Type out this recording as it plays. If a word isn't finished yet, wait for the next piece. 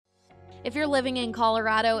If you're living in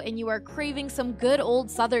Colorado and you are craving some good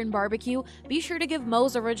old Southern barbecue, be sure to give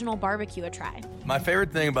Moe's Original Barbecue a try. My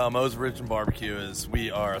favorite thing about Moe's Original Barbecue is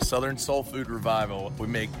we are a Southern soul food revival. We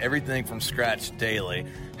make everything from scratch daily,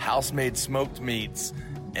 house-made smoked meats,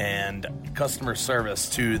 and customer service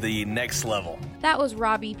to the next level. That was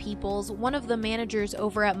Robbie Peoples, one of the managers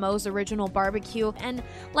over at Moe's Original Barbecue, and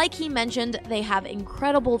like he mentioned, they have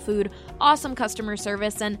incredible food, awesome customer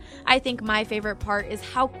service, and I think my favorite part is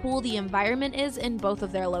how cool the environment is in both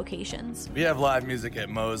of their locations. We have live music at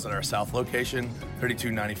Moe's at our South location,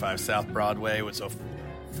 3295 South Broadway, with a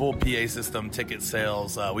full PA system, ticket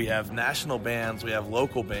sales. We have national bands, we have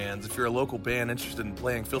local bands. If you're a local band interested in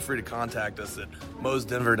playing, feel free to contact us at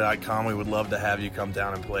moesdenver.com. We would love to have you come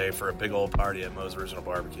down and play for a big old party at Moe's Original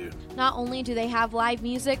Barbecue. Not only do they have live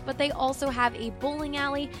music, but they also have a bowling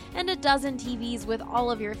alley and a dozen TVs with all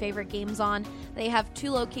of your favorite games on. They have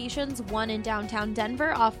 2 locations, one in downtown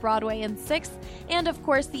Denver off Broadway and 6th, and of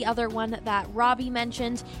course the other one that Robbie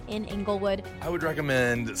mentioned in Inglewood. I would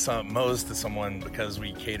recommend Moe's to someone because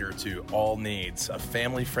we cater to all needs, a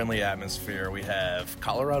family-friendly atmosphere. We have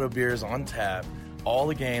Colorado beers on tap, all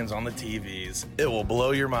the games on the TVs. It will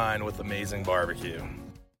blow your mind with amazing barbecue.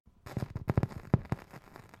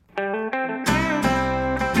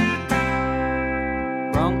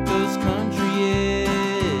 Broncos country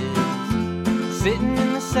is sitting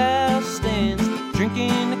in the south stands,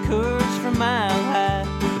 drinking the Coors from Mile High,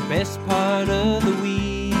 the best part of the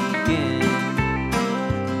weekend.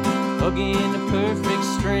 Hugging a perfect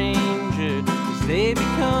stranger as they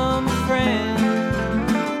become a friend,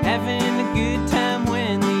 having a good time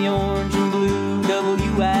when the orange and blue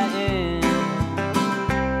WIN.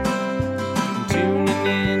 Tuning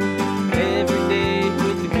in every day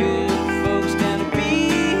with the good folks down at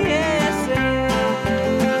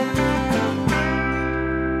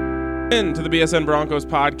BSN. To the BSN Broncos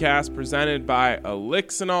podcast presented by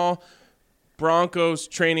Elixinol. Broncos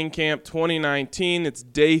Training Camp 2019. It's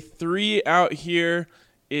day 3 out here.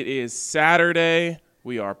 It is Saturday.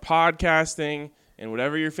 We are podcasting, and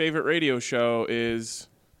whatever your favorite radio show is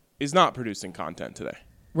not producing content today.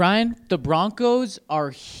 Ryan, the Broncos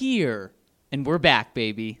are here, and we're back,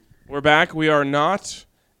 baby. We're back. We are not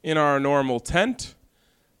in our normal tent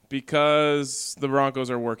because the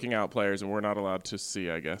Broncos are working out players, and we're not allowed to see,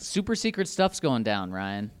 I guess. Super secret stuff's going down,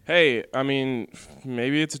 Ryan. Hey, I mean,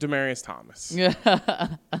 maybe it's Demaryius Thomas.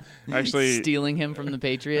 Actually, stealing him from the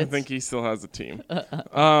Patriots? I think he still has a team.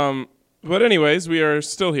 But anyways, we are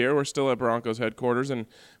still here. We're still at Broncos headquarters, and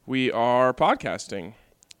we are podcasting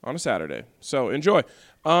on a Saturday. So enjoy.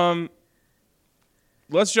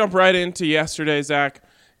 Let's jump right into yesterday, Zach.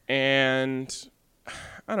 And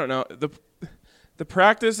I don't know. The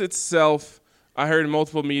practice itself, I heard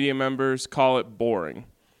multiple media members call it boring.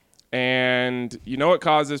 And you know what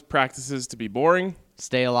causes practices to be boring?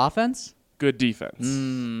 Stale offense? Good defense.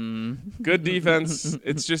 Good defense.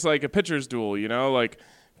 It's just like a pitcher's duel, you know? Like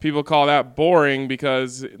people call that boring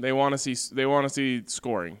because they want to see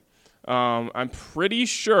scoring. I'm pretty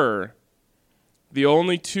sure the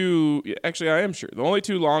only two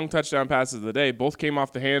long touchdown passes of the day both came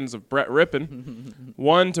off the hands of Brett Rippon.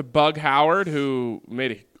 One to Bug Howard, who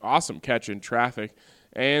made an awesome catch in traffic,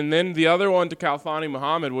 and then the other one to Khalfani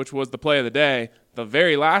Muhammad, which was the play of the day, the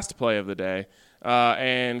very last play of the day.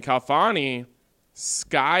 And Khalfani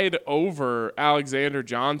skied over Alexander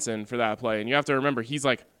Johnson for that play. And you have to remember, he's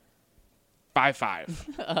like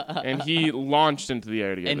 5'5", and he launched into the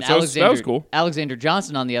air to get it. So that was cool. Alexander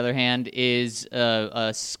Johnson, on the other hand, is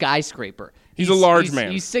a skyscraper. He's a large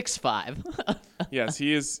man. He's 6'5". Yes,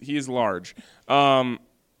 he is large.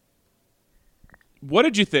 What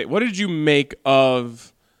did you think? What did you make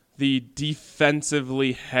of the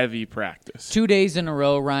defensively heavy practice? 2 days in a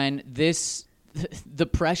row, Ryan. The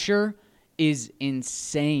pressure is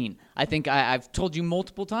insane. I think I've told you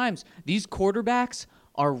multiple times, these quarterbacks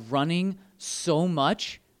are running so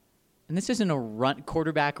much, and this isn't a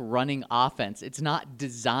quarterback running offense. It's not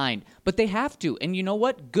designed, but they have to. And you know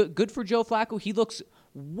what? Good for Joe Flacco. He looks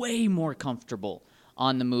way more comfortable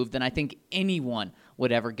on the move than I think anyone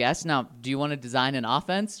would ever guess. Now, do you want to design an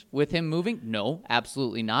offense with him moving? No,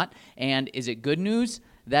 absolutely not. And is it good news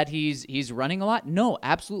that he's running a lot? No,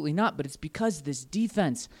 absolutely not. But it's because this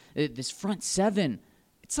defense, this front seven,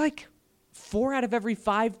 it's like 4 out of every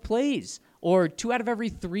 5 plays or 2 out of every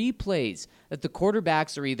 3 plays that the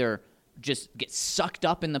quarterbacks are either just get sucked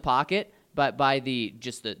up in the pocket by the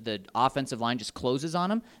offensive line just closes on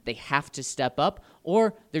them. They have to step up,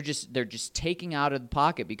 or they're just taking out of the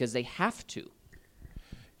pocket because they have to.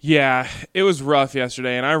 Yeah, it was rough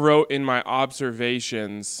yesterday, and I wrote in my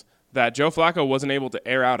observations that Joe Flacco wasn't able to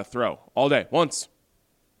air out a throw all day. Once.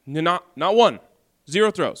 Not one.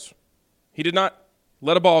 0 throws. He did not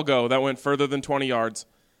let a ball go that went further than 20 yards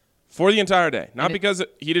for the entire day. Not because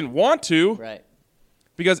he didn't want to. Right.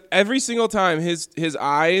 Because every single time his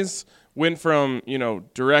eyes went from,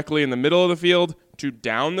 directly in the middle of the field to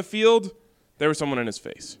down the field, there was someone in his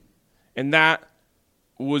face. And that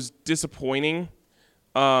was disappointing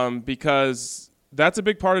because that's a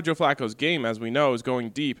big part of Joe Flacco's game, as we know, is going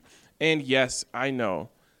deep. And yes, I know.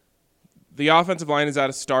 The offensive line is at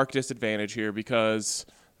a stark disadvantage here because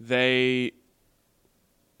they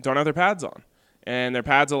don't have their pads on. And their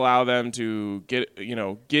pads allow them to get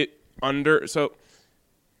under. So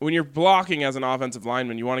when you're blocking as an offensive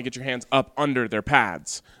lineman, you want to get your hands up under their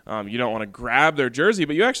pads. You don't want to grab their jersey,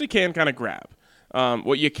 but you actually can kind of grab.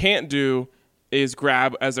 What you can't do is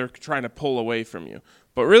grab as they're trying to pull away from you.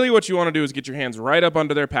 But really what you want to do is get your hands right up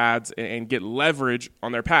under their pads and get leverage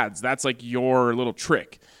on their pads. That's like your little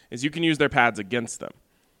trick, is you can use their pads against them.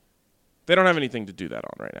 They don't have anything to do that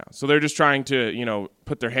on right now. So they're just trying to,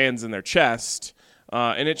 put their hands in their chest,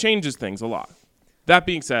 and it changes things a lot. That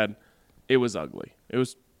being said, it was ugly. It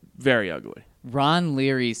was very ugly. Ron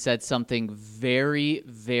Leary said something very,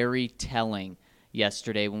 very telling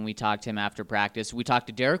yesterday when we talked to him after practice. We talked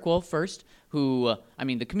to Derek Wolfe first, who,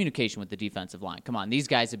 the communication with the defensive line. Come on, these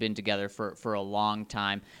guys have been together for a long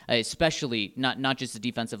time, especially not just the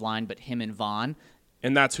defensive line, but him and Vaughn.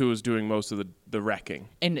 And that's who was doing most of the wrecking.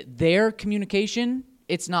 And their communication,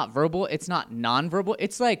 it's not verbal, it's not nonverbal.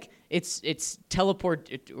 It's like it's teleport,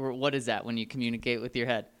 or what is that when you communicate with your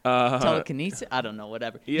head? Telekinesis? I don't know,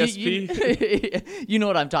 whatever. ESP? You know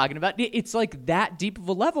what I'm talking about. It's like that deep of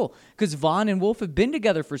a level because Vaughn and Wolfe have been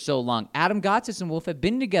together for so long. Adam Gotsis and Wolfe have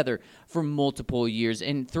been together for multiple years.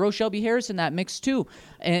 And throw Shelby Harris in that mix too.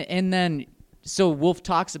 And then, so Wolfe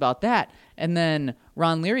talks about that. And then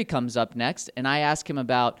Ron Leary comes up next, and I ask him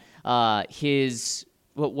about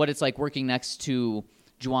what it's like working next to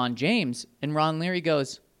Juwan James. And Ron Leary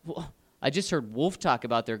goes, well, I just heard Wolfe talk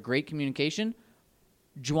about their great communication.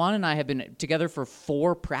 Juwan and I have been together for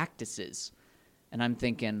 4 practices. And I'm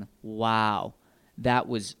thinking, wow, that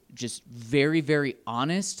was just very, very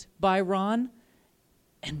honest by Ron.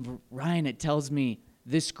 And Ryan, it tells me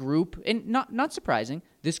this group, and not surprising,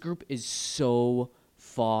 this group is so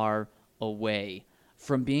far away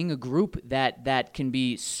from being a group that can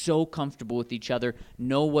be so comfortable with each other,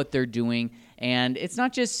 know what they're doing, and it's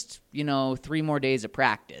not just, 3 more days of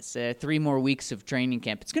practice, 3 more weeks of training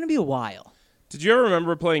camp. It's going to be a while. Did you ever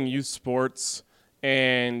remember playing youth sports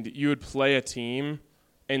and you would play a team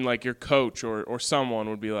and like your coach or someone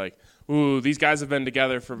would be like, ooh, these guys have been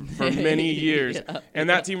together for many years, and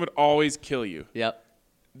that team would always kill you. Yep.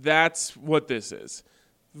 That's what this is.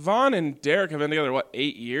 Vaughn and Derek have been together,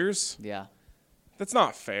 8 years? Yeah. That's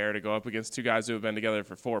not fair to go up against 2 guys who have been together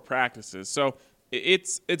for 4 practices. So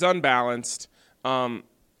it's unbalanced. One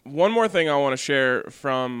more thing I want to share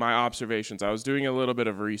from my observations. I was doing a little bit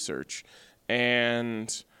of research,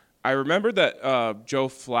 and I remembered that Joe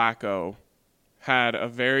Flacco had a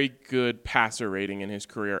very good passer rating in his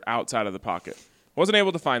career outside of the pocket. Wasn't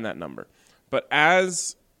able to find that number. But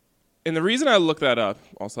and the reason I looked that up,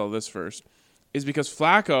 I'll tell this first, is because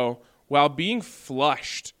Flacco, while being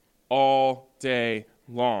flushed all day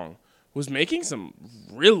long, was making some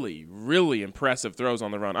really, really impressive throws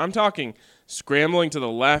on the run. I'm talking scrambling to the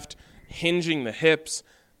left, hinging the hips,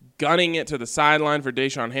 gunning it to the sideline for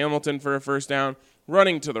Deshaun Hamilton for a first down,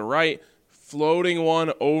 running to the right, floating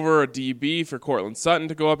one over a DB for Cortland Sutton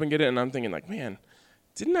to go up and get it. And I'm thinking, man,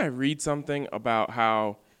 didn't I read something about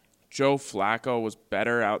how Joe Flacco was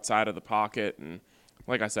better outside of the pocket? And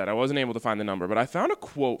like I said, I wasn't able to find the number, but I found a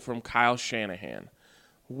quote from Kyle Shanahan,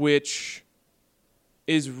 which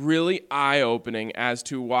is really eye-opening as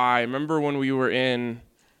to why. Remember when we were in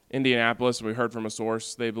Indianapolis and we heard from a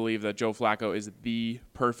source, they believe that Joe Flacco is the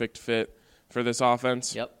perfect fit for this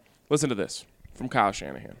offense? Yep. Listen to this from Kyle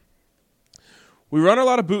Shanahan. We run a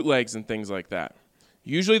lot of bootlegs and things like that.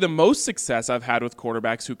 Usually the most success I've had with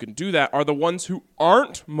quarterbacks who can do that are the ones who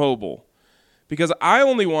aren't mobile. Because I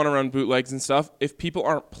only want to run bootlegs and stuff if people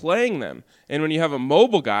aren't playing them. And when you have a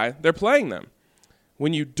mobile guy, they're playing them.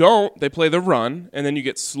 When you don't, they play the run, and then you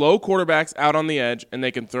get slow quarterbacks out on the edge, and they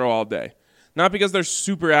can throw all day. Not because they're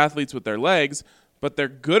super athletes with their legs, but they're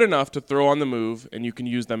good enough to throw on the move, and you can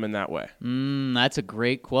use them in that way. That's a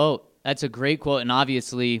great quote. That's a great quote, and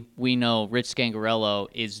obviously we know Rich Scangarello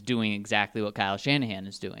is doing exactly what Kyle Shanahan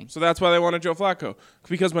is doing. So that's why they wanted Joe Flacco.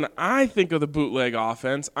 Because when I think of the bootleg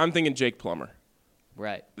offense, I'm thinking Jake Plummer.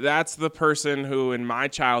 Right. That's the person who in my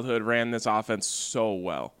childhood ran this offense so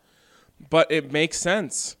well. But it makes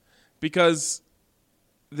sense because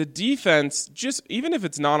the defense, just even if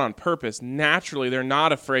it's not on purpose, naturally they're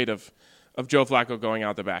not afraid of Joe Flacco going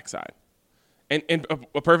out the backside. And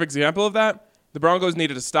a perfect example of that, the Broncos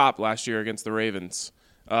needed a stop last year against the Ravens.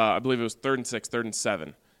 I believe it was 3rd and 6, 3rd and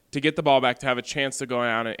 7, to get the ball back, to have a chance to go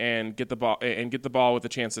out and get the ball with a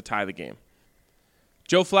chance to tie the game.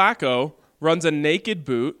 Joe Flacco runs a naked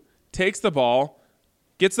boot, takes the ball,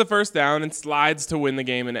 gets the first down, and slides to win the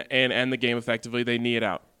game and end the game effectively. They knee it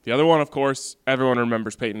out. The other one, of course, everyone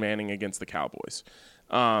remembers Peyton Manning against the Cowboys.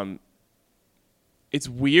 It's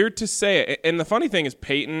weird to say it. And the funny thing is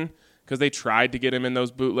Peyton, because they tried to get him in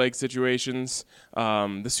those bootleg situations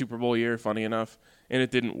the Super Bowl year, funny enough, and it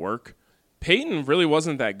didn't work. Peyton really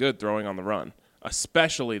wasn't that good throwing on the run,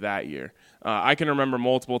 especially that year. I can remember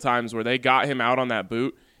multiple times where they got him out on that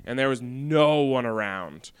boot, and there was no one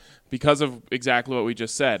around because of exactly what we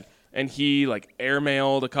just said. And he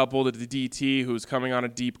airmailed a couple to the DT who was coming on a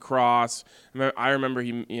deep cross. I remember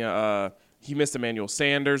he missed Emmanuel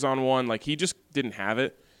Sanders on one. He just didn't have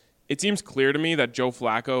it. It seems clear to me that Joe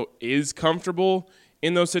Flacco is comfortable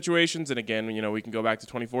in those situations. And again, we can go back to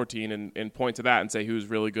 2014 and point to that and say who's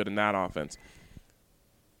really good in that offense.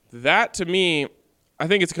 That, to me, I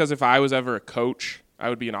think it's because if I was ever a coach, I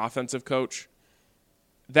would be an offensive coach.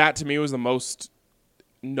 That, to me, was the most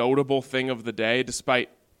notable thing of the day, despite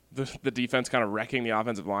the defense kind of wrecking the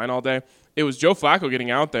offensive line all day. It was Joe Flacco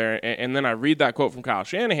getting out there, and then I read that quote from Kyle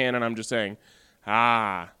Shanahan, and I'm just saying,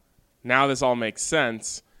 now this all makes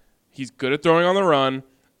sense. He's good at throwing on the run,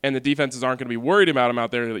 and the defenses aren't going to be worried about him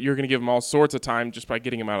out there. You're going to give him all sorts of time just by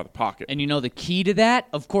getting him out of the pocket. And the key to that,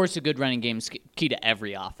 of course, a good running game is key to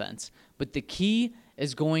every offense. But the key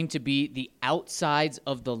is going to be the outsides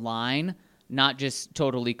of the line not just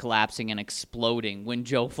totally collapsing and exploding when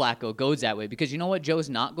Joe Flacco goes that way. Because you know what Joe's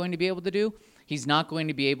not going to be able to do? He's not going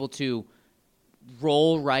to be able to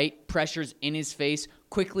roll right, pressures in his face,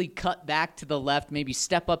 quickly cut back to the left, maybe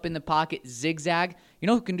step up in the pocket, zigzag. You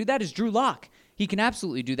know who can do that is Drew Lock. He can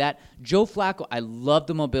absolutely do that. Joe Flacco, I love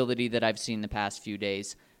the mobility that I've seen the past few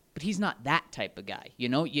days, but he's not that type of guy. He's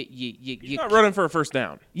not running for a first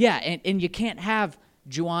down. Yeah, and you can't have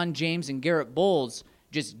Juwan James and Garrett Bowles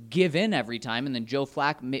just give in every time and then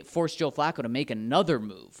force Joe Flacco to make another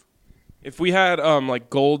move. If we had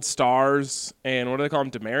gold stars and what do they call them,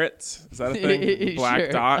 demerits? Is that a thing? Black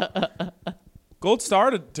dot. Gold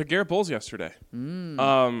star to Garrett Bowles yesterday.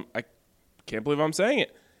 I can't believe I'm saying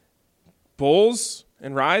it. Bowles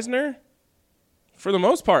and Reisner, for the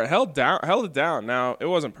most part, held it down. Now, it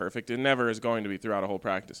wasn't perfect. It never is going to be throughout a whole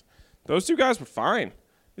practice. Those two guys were fine.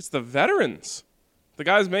 It's the veterans. The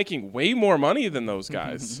guys making way more money than those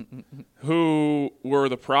guys who were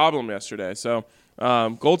the problem yesterday. So,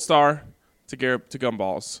 gold star to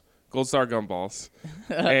Gumballs. Gold star Gumballs.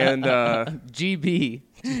 And GB,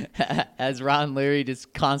 as Ron Leary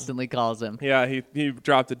just constantly calls him. Yeah, he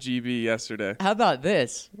dropped a GB yesterday. How about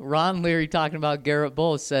this? Ron Leary talking about Garrett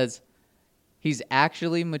Bowles says he's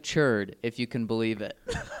actually matured, if you can believe it.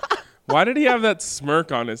 Why did he have that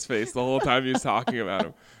smirk on his face the whole time he was talking about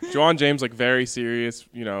him? Juwan James, very serious,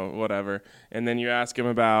 whatever. And then you ask him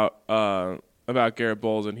about Garrett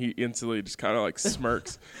Bowles, and he instantly just kind of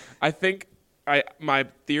smirks. I think my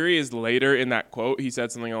theory is later in that quote, he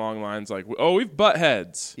said something along the lines we've butt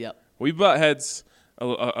heads. Yep. We butt heads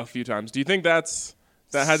a few times. Do you think that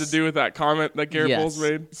had to do with that comment that Garrett Bowles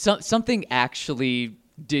made? Something actually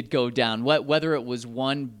did go down. Whether it was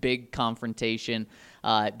one big confrontation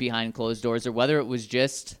behind closed doors or whether it was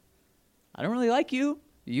just, I don't really like you.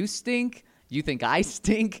 You stink. You think I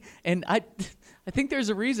stink. And I think there's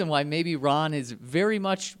a reason why maybe Ron is very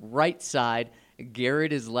much right side.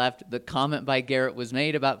 Garrett is left. The comment by Garrett was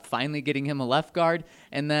made about finally getting him a left guard.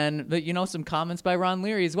 And then, some comments by Ron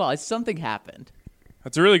Leary as well. Something happened.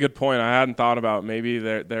 That's a really good point. I hadn't thought about maybe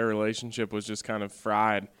their relationship was just kind of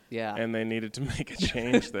fried. Yeah. And they needed to make a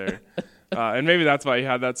change there. And maybe that's why he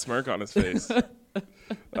had that smirk on his face.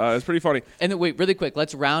 It's pretty funny. And then, wait, really quick.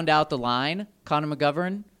 Let's round out the line. Connor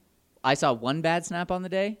McGovern, I saw one bad snap on the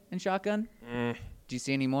day in shotgun. Do you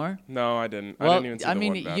see any more? No, I didn't. Well, I didn't even see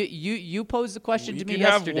the one bad. You posed the question to me yesterday.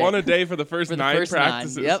 yesterday. You can have one a day for the first 9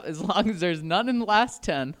 practices. 9. Yep, as long as there's none in the last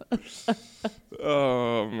 10.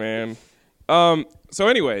 Oh, man. So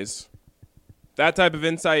anyways, that type of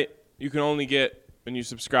insight you can only get when you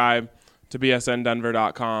subscribe to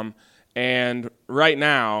bsndenver.com. And right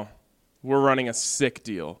now, we're running a sick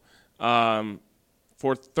deal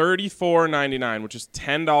for $34.99, which is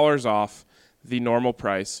 $10 off the normal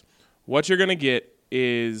price. What you're going to get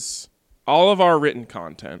is all of our written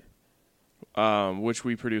content, which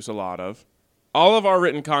we produce a lot of. All of our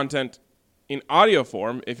written content in audio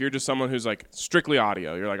form, if you're just someone who's like strictly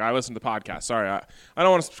audio, you're like, I listen to podcasts. Sorry, I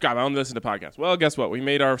don't want to subscribe. I want to listen to podcasts. Well, guess what? We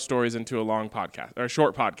made our stories into a long podcast or a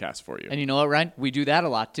short podcast for you. And you know what, Ryan? We do that a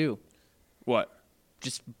lot too. What?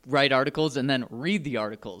 Just write articles and then read the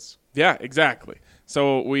articles. Yeah, exactly.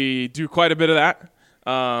 So we do quite a bit of that.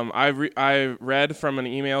 I read from an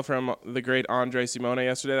email from the great Andre Simone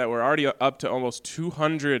yesterday that we're already up to almost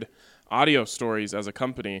 200 audio stories as a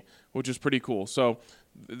company, which is pretty cool. So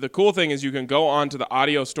the cool thing is you can go onto the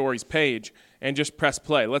audio stories page and just press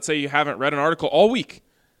play. Let's say you haven't read an article all week.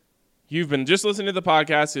 You've been just listening to the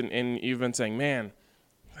podcast and you've been saying, man,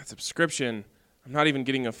 that subscription, I'm not even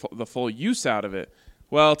getting the full use out of it.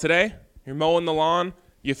 Well, today you're mowing the lawn.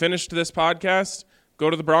 You finished this podcast. Go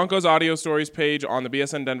to the Broncos audio stories page on the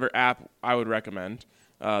BSN Denver app. I would recommend.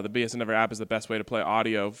 The BSN Denver app is the best way to play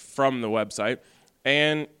audio from the website.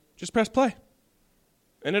 And just press play.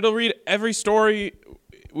 And it'll read every story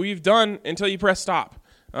we've done until you press stop,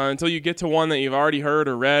 until you get to one that you've already heard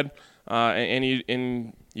or read, and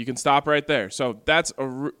you can stop right there. So that's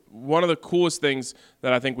one of the coolest things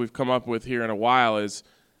that I think we've come up with here in a while is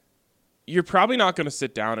you're probably not going to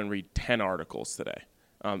sit down and read 10 articles today.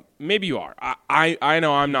 Maybe you are. I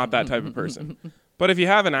know I'm not that type of person. But if you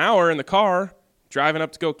have an hour in the car, driving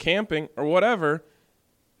up to go camping or whatever,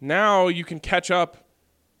 now you can catch up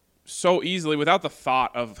so easily without the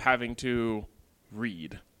thought of having to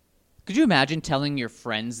read. Could you imagine telling your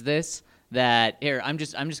friends this? That here, I'm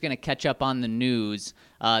just going to catch up on the news,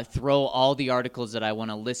 throw all the articles that I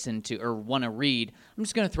want to listen to or want to read. I'm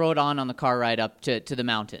just going to throw it on the car ride up to the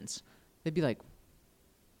mountains. They'd be like,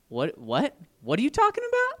 What? What are you talking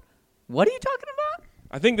about? What are you talking about?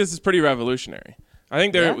 I think this is pretty revolutionary. I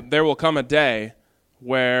think there will come a day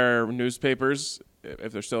where newspapers,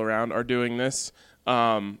 if they're still around, are doing this.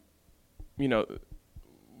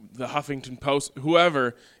 The Huffington Post,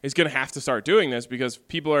 whoever is going to have to start doing this because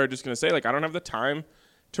people are just going to say, like, I don't have the time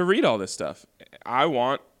to read all this stuff. I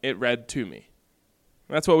want it read to me.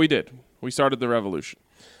 That's what we did. We started the revolution.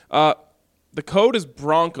 The code is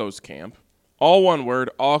Broncos Camp. All one word,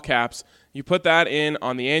 all caps. You put that in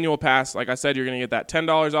on the annual pass. Like I said, you're going to get that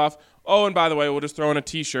 $10 off. Oh, and by the way, we'll just throw in a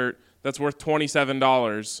T-shirt that's worth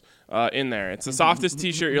 $27 in there. It's the softest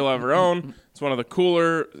T-shirt you'll ever own. It's one of the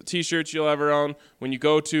cooler T-shirts you'll ever own. When you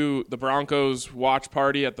go to the Broncos watch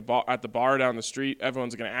party at the bar down the street,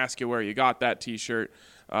 everyone's going to ask you where you got that T-shirt.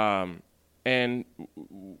 And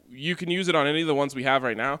you can use it on any of the ones we have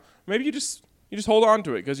right now. Maybe you just hold on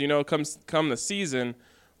to it because, come the season,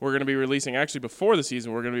 we're going to be releasing, actually before the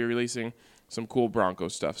season, we're going to be releasing some cool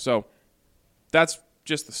Broncos stuff. So that's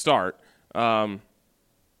just the start.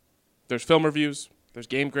 There's film reviews, there's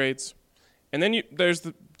game grades, and then there's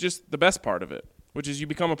the best part of it, which is you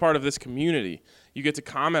become a part of this community. You get to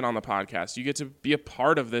comment on the podcast. You get to be a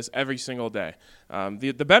part of this every single day.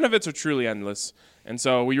 The benefits are truly endless, and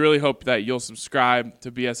so we really hope that you'll subscribe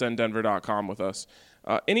to bsndenver.com with us.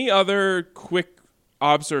 Any other quick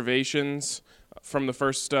observations from the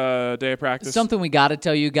first day of practice? Something we got to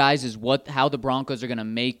tell you guys is how the Broncos are going to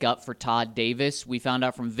make up for Todd Davis. We found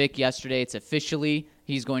out from Vic yesterday it's officially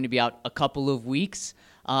he's going to be out a couple of weeks.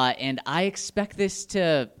 And I expect this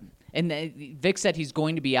to – and Vic said he's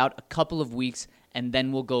going to be out a couple of weeks, and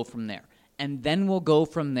then we'll go from there. And then we'll go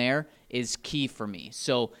from there is key for me.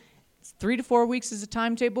 So 3 to 4 weeks is a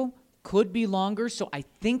timetable. Could be longer, so I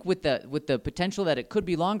think with the potential that it could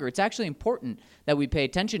be longer, it's actually important that we pay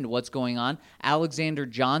attention to what's going on. Alexander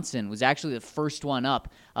Johnson was actually the first one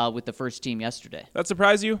up with the first team yesterday. That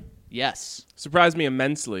surprised you? Yes. Surprised me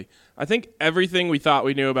immensely. I think everything we thought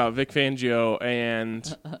we knew about Vic Fangio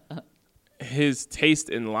and his taste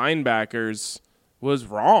in linebackers was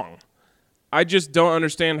wrong. I just don't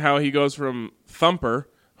understand how he goes from Thumper,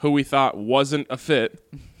 who we thought wasn't a fit,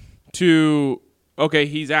 to, okay,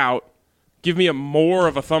 he's out. Give me more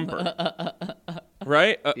of a Thumper,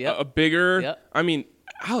 right? A bigger. Yep. I mean,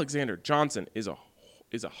 Alexander Johnson is a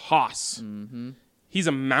hoss. Mm-hmm. He's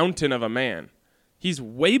a mountain of a man. He's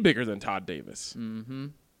way bigger than Todd Davis. Mm-hmm.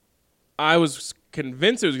 I was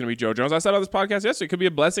convinced it was going to be Joe Jones. I said on this podcast yesterday, it could be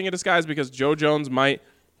a blessing in disguise because Joe Jones might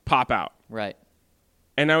pop out. Right.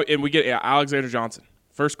 And we get Alexander Johnson,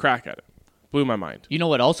 first crack at it. Blew my mind. You know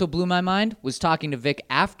what also blew my mind? Was talking to Vic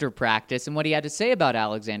after practice and what he had to say about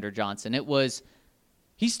Alexander Johnson. It was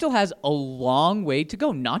he still has a long way to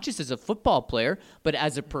go, not just as a football player, but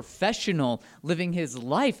as a professional living his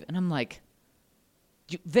life. And I'm like,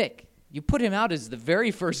 Vic, you put him out as the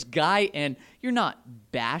very first guy, and you're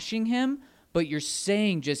not bashing him, but you're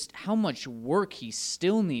saying just how much work he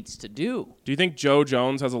still needs to do. Do you think Joe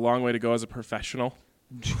Jones has a long way to go as a professional?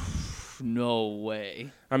 No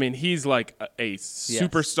way. I mean, he's like a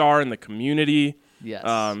superstar in the community.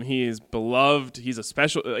 Yes. He is beloved. He's a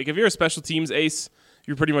special. Like, if you're a special teams ace,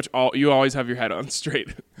 you're pretty much you always have your head on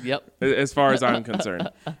straight. Yep. As far as I'm concerned.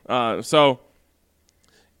 So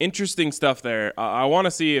interesting stuff there. I want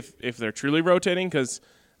to see if they're truly rotating, because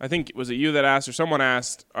I think, was it you that asked or someone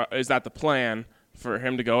asked, is that the plan for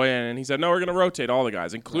him to go in? And he said, no, we're going to rotate all the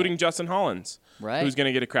guys, including Justin Hollins, who's going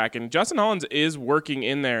to get a crack. And Justin Hollins is working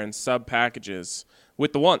in there in sub packages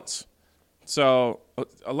with the ones. So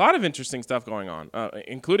a lot of interesting stuff going on,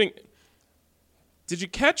 including, did you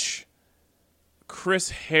catch Chris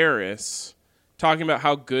Harris talking about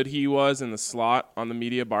how good he was in the slot on the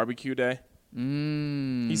media barbecue day?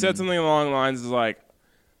 He said something along the lines of like,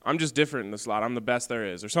 I'm just different in the slot. I'm the best there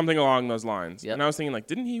is, or something along those lines. Yep. And I was thinking,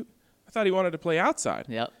 like, I thought he wanted to play outside.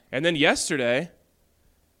 Yep. And then yesterday,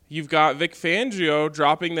 you've got Vic Fangio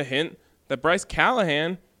dropping the hint that Bryce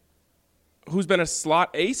Callahan, who's been a slot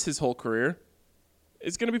ace his whole career,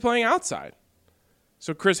 is going to be playing outside.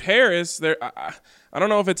 So Chris Harris, I don't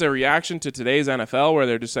know if it's a reaction to today's NFL where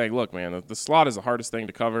they're just saying, look, man, the slot is the hardest thing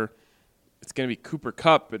to cover. It's going to be Cooper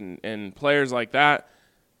Kupp and players like that.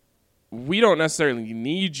 We don't necessarily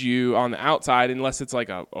need you on the outside unless it's like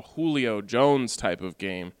a Julio Jones type of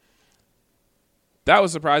game. That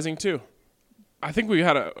was surprising too. I think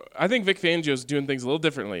Vic Fangio's doing things a little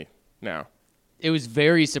differently now. It was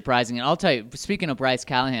very surprising. And I'll tell you, speaking of Bryce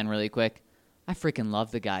Callahan really quick, I freaking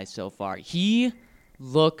love the guy so far. He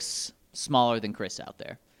looks smaller than Chris out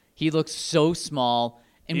there. He looks so small.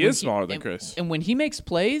 And he is smaller than Chris. And when he makes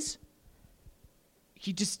plays,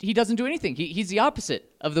 he doesn't do anything. He's the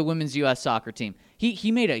opposite of the women's U.S. soccer team.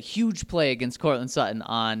 He made a huge play against Cortland Sutton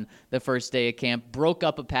on the first day of camp, broke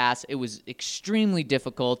up a pass. It was extremely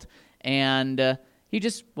difficult, and he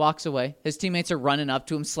just walks away. His teammates are running up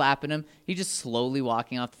to him, slapping him. He just slowly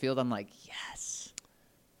walking off the field. I'm like, yes.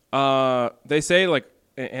 They say, like,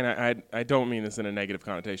 and I don't mean this in a negative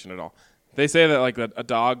connotation at all. They say that like a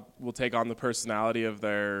dog will take on the personality of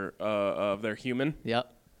their human.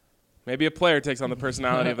 Yep. Maybe a player takes on the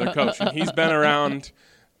personality of their coach. And he's been around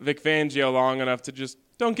Vic Fangio long enough to just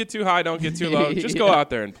don't get too high, don't get too low. Just go out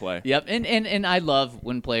there and play. Yep. And I love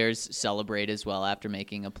when players celebrate as well after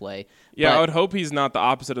making a play. Yeah, I would hope he's not the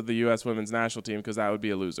opposite of the U.S. women's national team, because that would be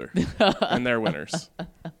a loser. And they're winners.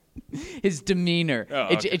 His demeanor. Oh,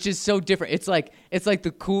 okay. It's just so different. It's like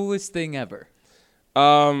the coolest thing ever.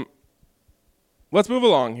 Let's move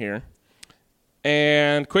along here.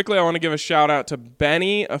 And quickly, I want to give a shout out to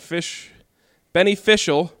Benny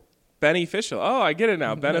Fischel. Oh, I get it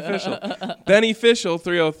now. Beneficial. Benny Fischel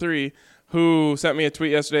 303, who sent me a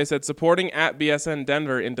tweet yesterday, said, supporting at BSN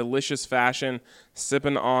Denver in delicious fashion,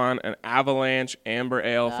 sipping on an Avalanche Amber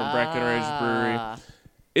Ale from Breckenridge Brewery.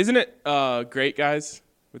 Isn't it great, guys,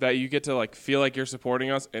 that you get to like feel like you're supporting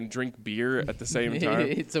us and drink beer at the same time?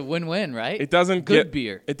 It's a win-win, right? It doesn't Good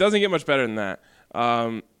beer. It doesn't get much better than that.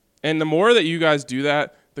 And the more that you guys do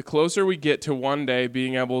that, the closer we get to one day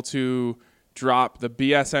being able to drop the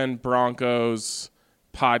BSN Broncos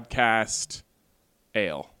podcast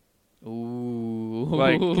ale. Ooh.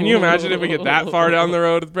 Like, can you imagine if we get that far down the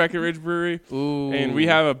road with Breckenridge Brewery? Ooh. And we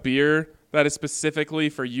have a beer that is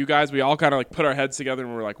specifically for you guys. We all kind of like put our heads together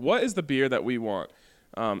and we're like, what is the beer that we want?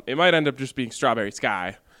 It might end up just being Strawberry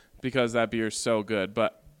Sky because that beer is so good.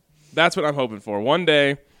 But that's what I'm hoping for. One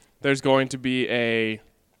day there's going to be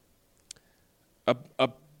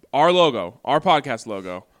our logo, our podcast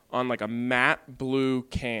logo, on like a matte blue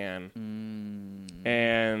can,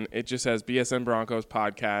 and it just says BSN Broncos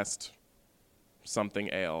podcast something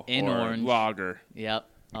ale in or orange lager. Yep.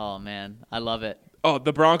 Oh man, I love it. Oh,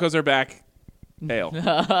 the Broncos are back. Ale.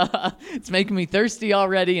 It's making me thirsty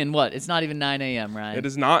already. And what? It's not even 9 a.m. Ryan. It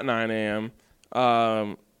is not 9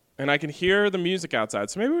 a.m. And I can hear the music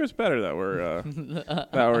outside, so maybe it's better that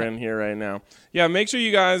we're in here right now. Yeah, make sure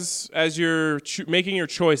you guys, as you're making your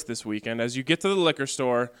choice this weekend, as you get to the liquor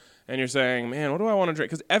store and you're saying, man, what do I want to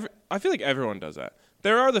drink? Because I feel like everyone does that.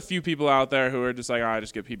 There are the few people out there who are just like, I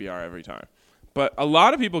just get PBR every time. But a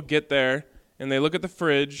lot of people get there and they look at the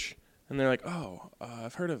fridge and they're like, oh,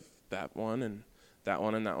 I've heard of that one and that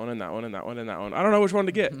one and that one and that one and that one and that one. I don't know which one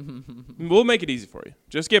to get. We'll make it easy for you.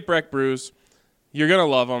 Just get Breck Brews. You're going to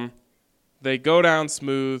love them. They go down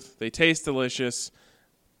smooth. They taste delicious.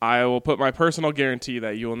 I will put my personal guarantee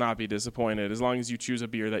that you will not be disappointed as long as you choose a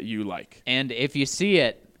beer that you like. And if you see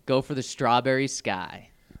it, go for the Strawberry Sky.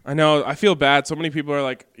 I know. I feel bad. So many people are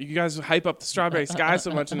like, you guys hype up the Strawberry Sky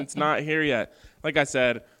so much and it's not here yet. Like I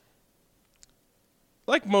said,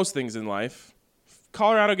 like most things in life,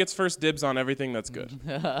 Colorado gets first dibs on everything that's good.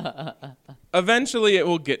 Eventually, it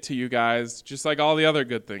will get to you guys, just like all the other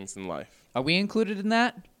good things in life. Are we included in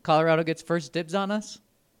that? Colorado gets first dibs on us?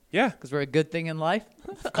 Yeah. Because we're a good thing in life?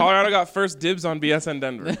 Colorado got first dibs on BSN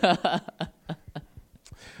Denver.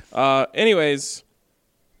 Anyways,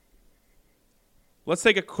 let's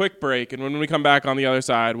take a quick break, and when we come back on the other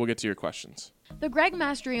side, we'll get to your questions. The Greg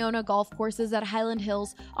Mastriona golf courses at Highland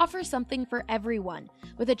Hills offer something for everyone.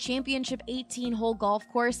 With a championship 18-hole golf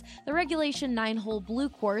course, the regulation 9-hole blue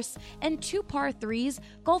course, and 2 par 3s,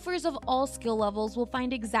 golfers of all skill levels will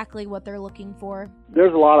find exactly what they're looking for.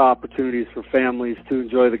 There's a lot of opportunities for families to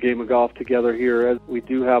enjoy the game of golf together here, as we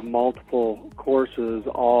do have multiple courses,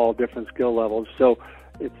 all different skill levels. So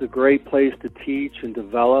it's a great place to teach and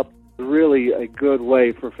develop. Really a good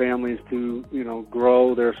way for families to,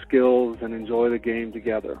 grow their skills and enjoy the game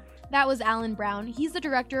together. That was Alan Brown. He's the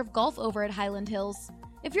director of golf over at Highland Hills.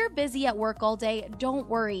 If you're busy at work all day, don't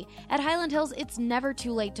worry. At Highland Hills, it's never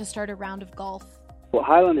too late to start a round of golf. Well,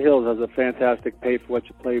 Highland Hills has a fantastic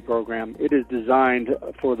pay-for-what-you-play program. It is designed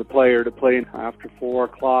for the player to play after 4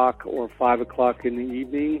 o'clock or 5 o'clock in the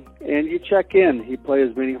evening. And you check in. You play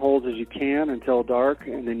as many holes as you can until dark,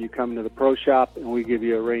 and then you come into the pro shop, and we give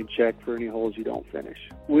you a rain check for any holes you don't finish.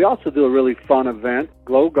 We also do a really fun event,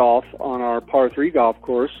 Glow Golf, on our par 3 golf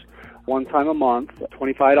course, one time a month,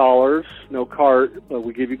 $25, no cart, but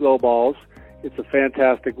we give you glow balls. It's a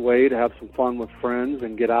fantastic way to have some fun with friends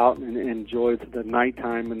and get out and enjoy the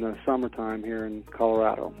nighttime and the summertime here in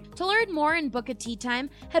Colorado. To learn more and book a tee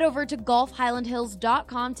time, head over to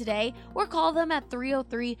golfhighlandhills.com today or call them at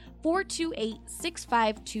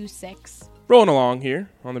 303-428-6526. Rolling along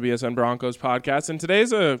here on the BSN Broncos podcast, and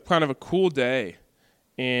today's a kind of a cool day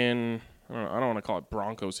in, I don't want to call it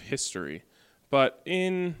Broncos history, but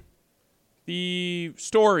in the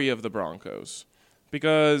story of the Broncos.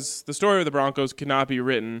 Because the story of the Broncos cannot be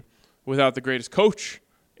written without the greatest coach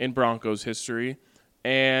in Broncos history.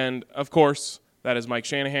 And, of course, that is Mike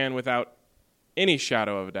Shanahan without any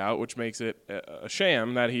shadow of a doubt, which makes it a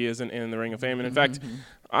sham that he isn't in the Ring of Fame. And, in fact,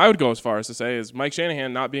 I would go as far as to say is Mike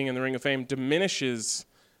Shanahan not being in the Ring of Fame diminishes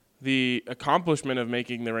the accomplishment of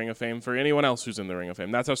making the Ring of Fame for anyone else who's in the Ring of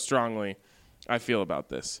Fame. That's how strongly I feel about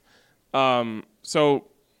this. So,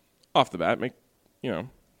 off the bat, get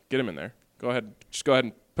him in there. Go ahead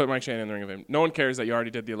and put Mike Shanahan in the Ring of Fame. No one cares that you already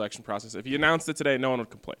did the election process. If you announced it today, no one would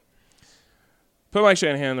complain. Put Mike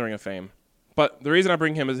Shanahan in the Ring of Fame. But the reason I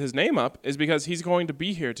bring his name up is because he's going to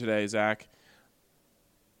be here today, Zach.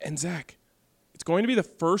 And Zach, it's going to be the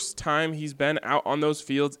first time he's been out on those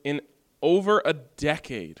fields in over a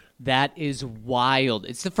decade. That is wild.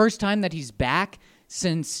 It's the first time that he's back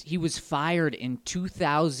since he was fired in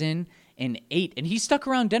 2008, and he stuck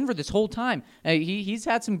around Denver this whole time. He's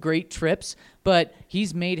had some great trips, but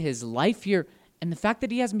he's made his life here. And the fact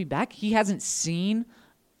that he hasn't been back, he hasn't seen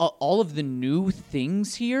all of the new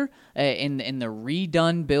things here in the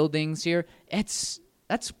redone buildings here. That's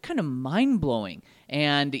kind of mind-blowing.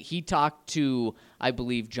 And he talked to, I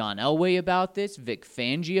believe, John Elway about this, Vic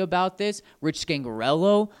Fangio about this. Rich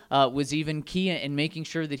Scangarello was even key in making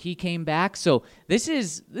sure that he came back. So this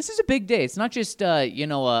is a big day. It's not just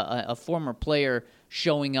a former player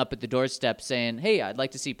showing up at the doorstep saying, "Hey, I'd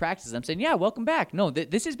like to see practice." I'm saying, "Yeah, welcome back." No,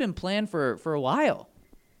 this has been planned for a while.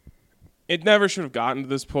 It never should have gotten to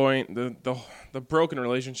this point. The broken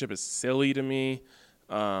relationship is silly to me,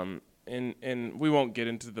 and we won't get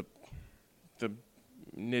into the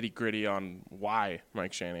nitty-gritty on why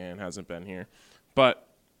Mike Shanahan hasn't been here. But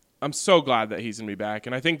I'm so glad that he's going to be back,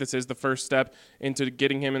 and I think this is the first step into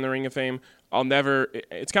getting him in the Ring of Fame.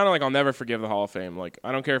 It's kind of like I'll never forgive the Hall of Fame. Like,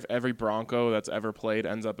 I don't care if every Bronco that's ever played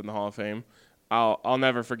ends up in the Hall of Fame. I'll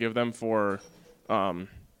never forgive them for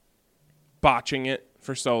botching it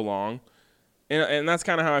for so long. And that's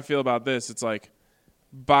kind of how I feel about this. It's like,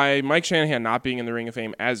 by Mike Shanahan not being in the Ring of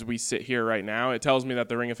Fame as we sit here right now, it tells me that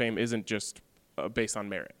the Ring of Fame isn't just based on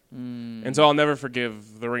merit. And so I'll never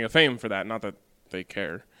forgive the Ring of Fame for that. Not that they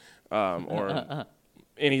care or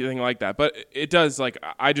anything like that. But it does, like,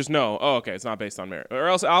 I just know, okay, it's not based on merit. Or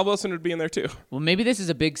else Al Wilson would be in there too. Well, maybe this is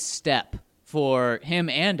a big step for him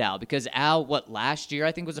and Al, because Al, last year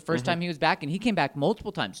I think was the first time he was back, and he came back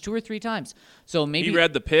multiple times, 2 or 3 times. So maybe he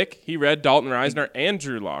read the pick, he read Dalton Reisner and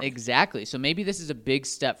Drew Lock. Exactly. So maybe this is a big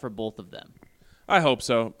step for both of them. I hope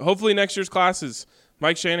so. Hopefully next year's class is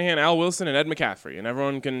Mike Shanahan, Al Wilson, and Ed McCaffrey, and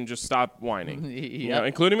everyone can just stop whining,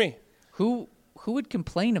 including me. Who would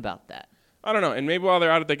complain about that? I don't know. And maybe while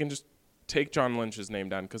they're at it, they can just take John Lynch's name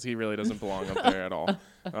down, because he really doesn't belong up there at all.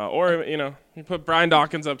 Or, you put Brian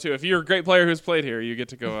Dawkins up too. If you're a great player who's played here, you get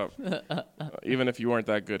to go up, even if you weren't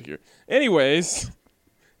that good here. Anyways,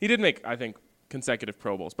 he did make, I think, consecutive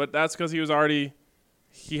Pro Bowls. But that's because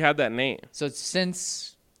he had that name. So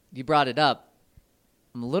since you brought it up,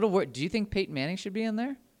 I'm a little worried. Do you think Peyton Manning should be in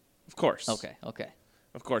there? Of course. Okay.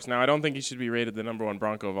 Of course. Now, I don't think he should be rated the number 1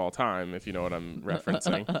 Bronco of all time, if you know what I'm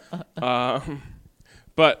referencing.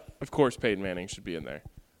 But, of course, Peyton Manning should be in there.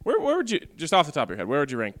 Where would you, just off the top of your head, where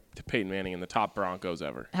would you rank Peyton Manning in the top Broncos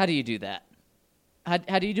ever? How do you do that? How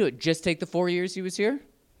do you do it? Just take the 4 years he was here?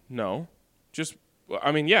 No. Just,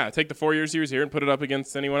 I mean, yeah, take the 4 years he was here and put it up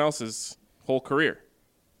against anyone else's whole career.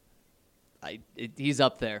 He's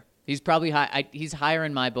up there. He's probably high. He's higher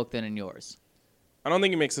in my book than in yours. I don't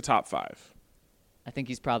think he makes the top 5. I think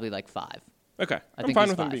he's probably like 5. Okay. I'm think fine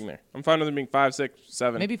he's with him 5. being there. I'm fine with him being 5, 6,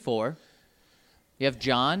 7. Maybe 4. You have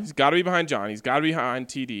John. He's got to be behind John. He's got to be behind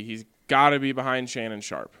TD. He's got to be behind Shannon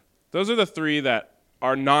Sharp. Those are the 3 that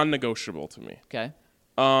are non-negotiable to me. Okay.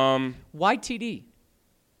 Why TD?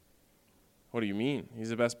 What do you mean? He's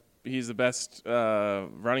the best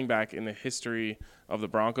running back in the history of the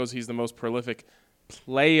Broncos. He's the most prolific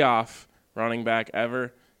playoff running back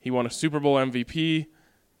ever. He won a Super Bowl MVP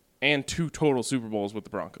and 2 total Super Bowls with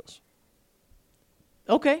the Broncos.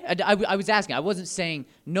 Okay. I was asking. I wasn't saying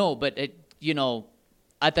no, but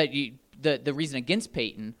I thought the reason against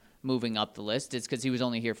Peyton moving up the list is because he was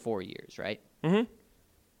only here 4 years, right? Mm-hmm.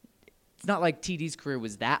 It's not like TD's career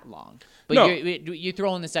was that long. But No. you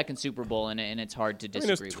throw in the second Super Bowl, and it's hard to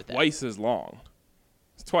disagree with that. Twice as long.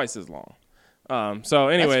 It's twice as long. So,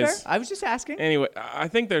 anyways. That's fair. I was just asking. Anyway, I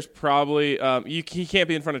think there's probably he can't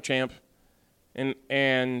be in front of Champ.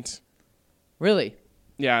 And Really?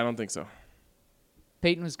 yeah, I don't think so.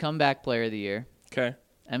 Peyton was comeback player of the year, Okay.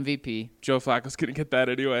 MVP, Joe Flacco's going to get that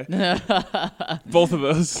anyway. Both of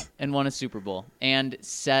those. and won a Super Bowl, and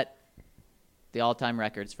set the all-time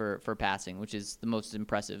records for passing, which is the most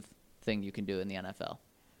impressive thing you can do in the NFL.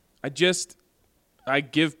 I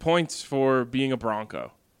give points for being a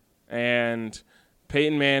Bronco. And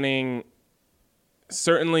Peyton Manning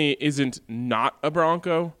certainly isn't not a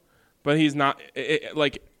Bronco, but he's not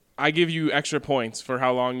I give you extra points for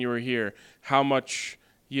how long you were here, how much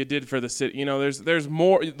you did for the city. There's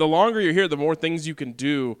more. The longer you're here, the more things you can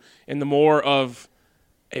do, and the more of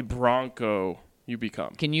a Bronco you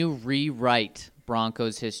become. Can you rewrite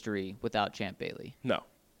Broncos history without Champ Bailey? No.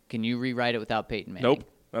 Can you rewrite it without Peyton Manning? Nope.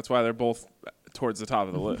 That's why they're both towards the top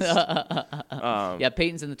of the list. Yeah,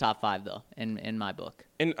 Peyton's in the top 5 though, in my book.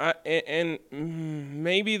 And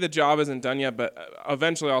maybe the job isn't done yet, but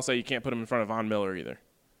eventually I'll say you can't put him in front of Von Miller either.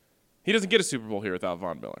 He doesn't get a Super Bowl here without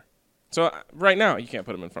Von Miller. So right now you can't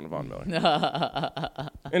put him in front of Von Miller.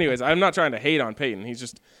 Anyways, I'm not trying to hate on Peyton. He's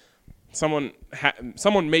just someone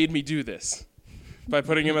made me do this by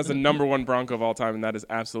putting him as the number 1 Bronco of all time, and that is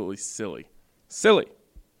absolutely silly. Silly.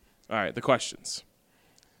 All right, the questions.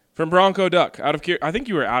 From Bronco Duck, I think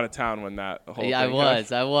you were out of town when that whole thing I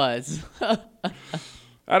was.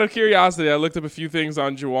 Out of curiosity, I looked up a few things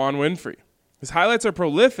on Juwan Winfrey. His highlights are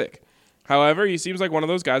prolific. However, he seems like one of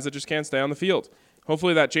those guys that just can't stay on the field.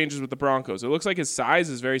 Hopefully that changes with the Broncos. It looks like his size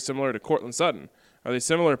is very similar to Courtland Sutton. Are they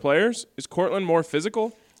similar players? Is Courtland more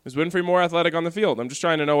physical? Is Winfrey more athletic on the field? I'm just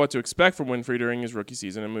trying to know what to expect from Winfrey during his rookie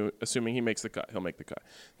season, and assuming he makes the cut, he'll make the cut.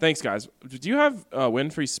 Thanks, guys. Do you have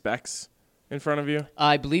Winfrey specs in front of you?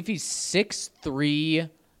 I believe he's 6'3",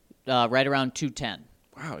 right around 210.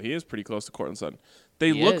 Wow, he is pretty close to Courtland Sutton.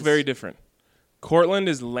 They look very different. Courtland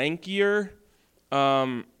is lankier,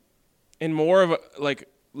 and more of a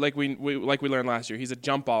like we learned last year. He's a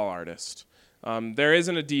jump ball artist. There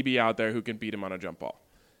isn't a DB out there who can beat him on a jump ball.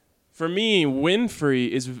 For me, Winfrey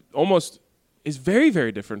is very,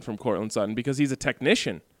 very different from Courtland Sutton because he's a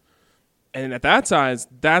technician. And at that size,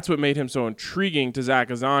 that's what made him so intriguing to Zach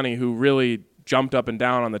Azzani, who really jumped up and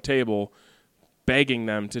down on the table, begging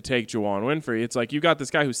them to take Juwan Winfrey. It's like you got this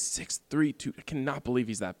guy who's 6'3", I cannot believe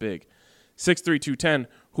he's that big, 6'3", 210,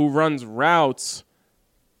 who runs routes.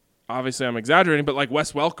 Obviously, I'm exaggerating, but like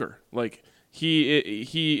Wes Welker, like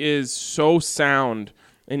he is so sound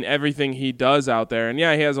in everything he does out there. And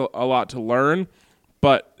yeah, he has a lot to learn,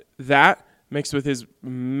 but that mixed with his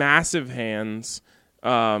massive hands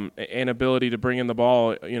and ability to bring in the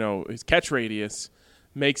ball, his catch radius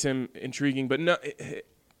makes him intriguing. But no,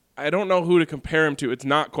 I don't know who to compare him to. It's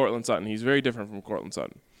not Courtland Sutton. He's very different from Courtland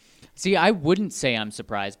Sutton. See, I wouldn't say I'm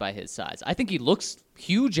surprised by his size. I think he looks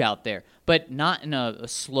huge out there, but not in a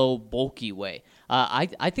slow, bulky way.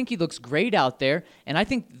 I think he looks great out there, and I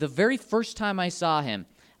think the very first time I saw him,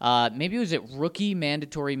 maybe it was at rookie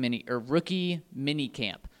mini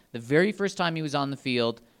camp. The very first time he was on the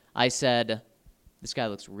field, I said, this guy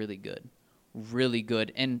looks really good. Really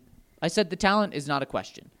good. And I said the talent is not a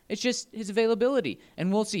question. It's just his availability.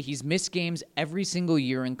 And we'll see. He's missed games every single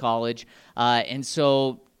year in college. And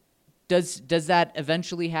so does that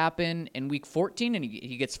eventually happen in week 14 and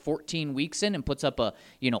he gets 14 weeks in and puts up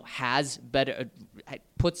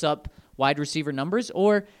puts up wide receiver numbers?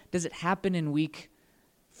 Or does it happen in week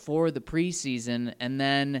 4 the preseason, and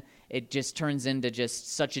then it just turns into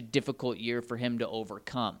just such a difficult year for him to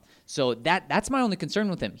overcome? So that's my only concern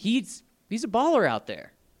with him. He's a baller out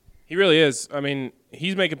there. He really is. I mean,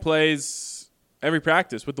 he's making plays every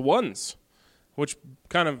practice with the ones, which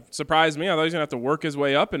kind of surprised me. I thought he was going to have to work his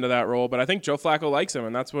way up into that role, but I think Joe Flacco likes him,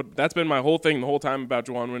 and that's been my whole thing the whole time about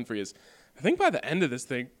Juwann Winfree is I think by the end of this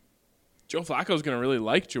thing, Joe Flacco is going to really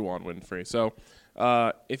like Juwann Winfree. So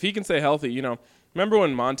if he can stay healthy, remember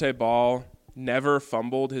when Monte Ball never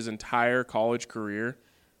fumbled his entire college career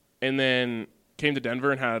and then came to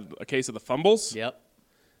Denver and had a case of the fumbles? Yep.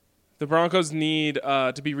 The Broncos need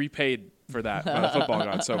to be repaid for that by the football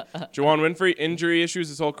gods. So Juwann Winfree, injury issues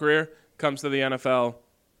his whole career, comes to the NFL,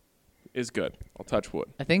 is good. I'll touch wood.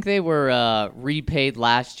 I think they were repaid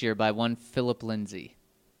last year by one Philip Lindsay.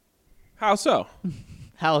 How so?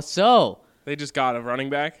 How so? They just got a running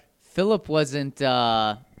back? Philip wasn't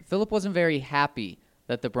very happy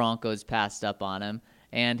that the Broncos passed up on him,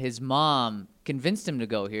 and his mom convinced him to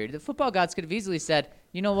go here. The football gods could have easily said,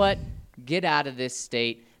 you know what, get out of this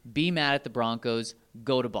state, be mad at the Broncos,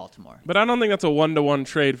 go to Baltimore. But I don't think that's a one-to-one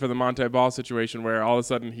trade for the Monte Ball situation where all of a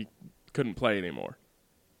sudden he couldn't play anymore.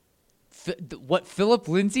 What Philip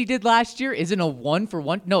Lindsay did last year isn't a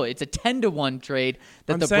 1-for-1. No, it's a 10-to-1 trade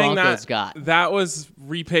that the Broncos got. That was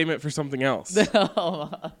repayment for something else.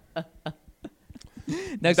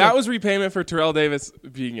 That was repayment for Terrell Davis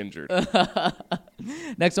being injured.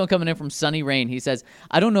 Next one coming in from Sunny Rain. He says,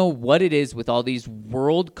 I don't know what it is with all these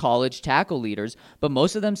world college tackle leaders, but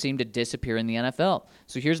most of them seem to disappear in the NFL.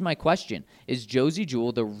 So here's my question. Is Josey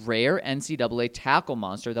Jewell the rare NCAA tackle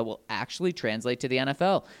monster that will actually translate to the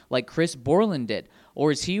NFL, like Chris Borland did?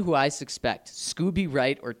 Or is he who I suspect, Scooby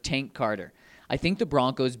Wright or Tank Carter? I think the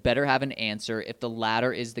Broncos better have an answer if the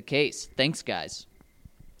latter is the case. Thanks, guys.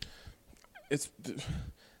 It's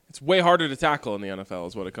way harder to tackle in the NFL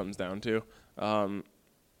is what it comes down to.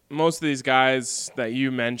 Most of these guys that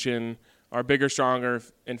you mention are bigger, stronger,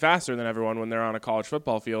 and faster than everyone when they're on a college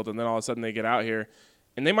football field, and then all of a sudden they get out here,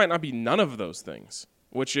 and they might not be none of those things,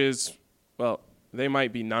 which is, well, they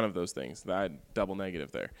might be none of those things. That double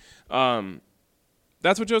negative there.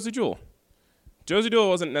 That's what Josey Jewell. Josey Jewell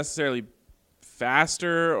wasn't necessarily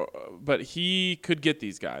faster, but he could get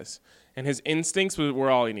these guys. And his instincts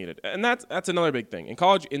were all he needed. And that's another big thing. In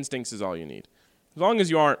college, instincts is all you need. As long as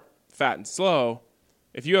you aren't fat and slow,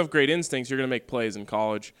 if you have great instincts, you're going to make plays in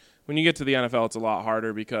college. When you get to the NFL, it's a lot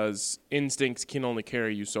harder because instincts can only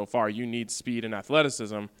carry you so far. You need speed and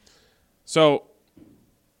athleticism. So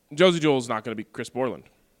Josey Jewell is not going to be Chris Borland.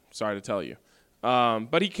 Sorry to tell you.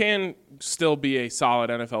 But he can still be a solid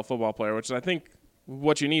NFL football player, which is, I think,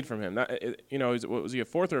 what you need from him. Was he a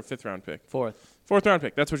 4th or a 5th round pick? 4th. 4th round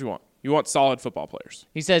pick. That's what you want. You want solid football players.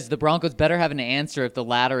 He says the Broncos better have an answer if the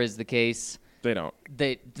latter is the case. They don't.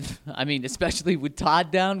 Especially with Todd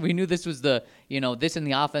down, we knew this was this and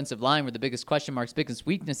the offensive line were the biggest question marks, biggest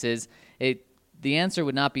weaknesses. The answer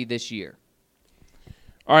would not be this year.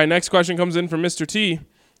 All right, next question comes in from Mr. T.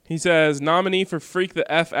 He says, nominee for Freak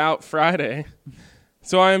the F Out Friday.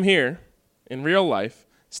 So I am here, in real life,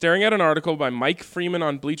 staring at an article by Mike Freeman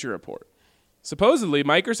on Bleacher Report. Supposedly,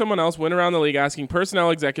 Mike or someone else went around the league asking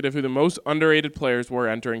personnel executive who the most underrated players were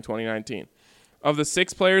entering 2019. Of the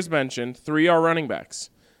 6 players mentioned, 3 are running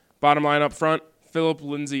backs. Bottom line up front, Philip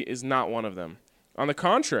Lindsay is not one of them. On the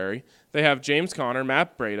contrary, they have James Conner,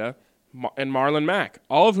 Matt Breida, and Marlon Mack,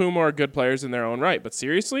 all of whom are good players in their own right. But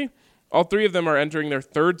seriously, all 3 of them are entering their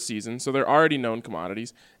 3rd season, so they're already known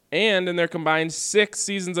commodities. And in their combined 6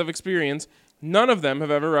 seasons of experience, none of them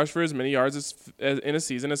have ever rushed for as many yards in a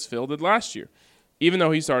season as Phil did last year, even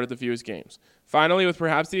though he started the fewest games. Finally, with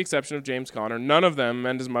perhaps the exception of James Conner, none of them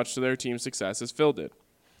meant as much to their team's success as Phil did.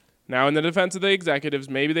 Now, in the defense of the executives,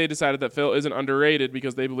 maybe they decided that Phil isn't underrated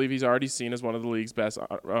because they believe he's already seen as one of the league's best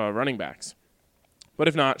running backs. But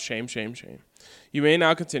if not, shame, shame, shame. You may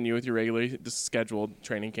now continue with your regularly scheduled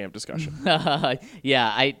training camp discussion.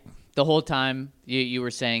 Yeah, the whole time you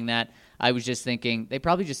were saying that, I was just thinking they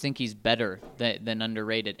probably just think he's better than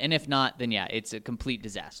underrated. And if not, then yeah, it's a complete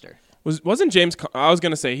disaster. Wasn't James – I was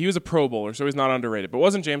going to say he was a Pro Bowler, so he's not underrated. But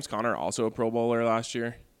wasn't James Conner also a Pro Bowler last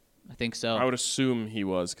year? I think so. I would assume he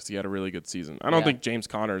was because he had a really good season. I don't think James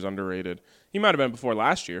Conner is underrated. He might have been before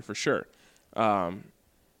last year for sure.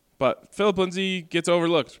 But Philip Lindsay gets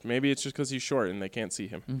overlooked. Maybe it's just because he's short and they can't see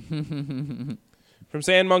him. From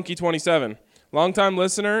Sand Monkey 27, Longtime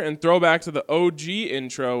listener and throwback to the OG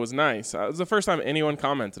intro was nice. It was the first time anyone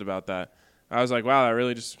commented about that. I was like, wow, that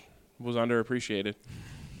really just was underappreciated.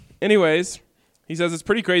 Anyways, he says it's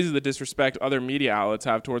pretty crazy the disrespect other media outlets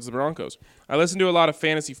have towards the Broncos. I listen to a lot of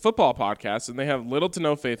fantasy football podcasts, and they have little to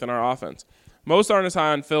no faith in our offense. Most aren't as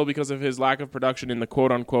high on Phil because of his lack of production in the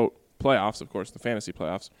quote-unquote playoffs, of course, the fantasy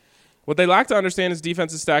playoffs. What they lack to understand is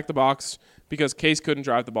defenses stack the box because Case couldn't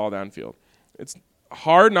drive the ball downfield. It's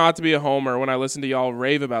hard not to be a homer when I listen to y'all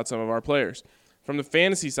rave about some of our players. From the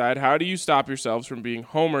fantasy side, how do you stop yourselves from being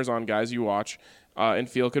homers on guys you watch and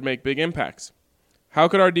feel could make big impacts? How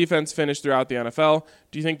could our defense finish throughout the NFL?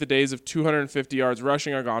 Do you think the days of 250 yards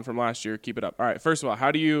rushing are gone from last year? Keep it up. All right, first of all,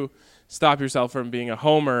 how do you stop yourself from being a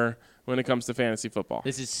homer when it comes to fantasy football?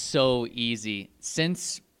 This is so easy.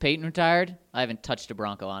 Since Peyton retired, I haven't touched a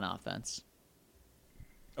Bronco on offense.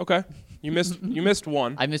 Okay. You missed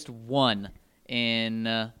one. I missed one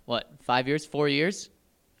in, 5 years, 4 years?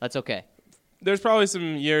 That's okay. There's probably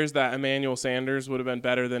some years that Emmanuel Sanders would have been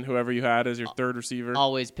better than whoever you had as your third receiver.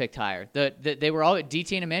 Always picked higher. They were all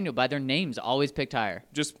DT and Emmanuel by their names, always picked higher.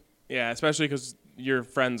 Especially because your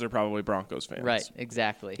friends are probably Broncos fans. Right,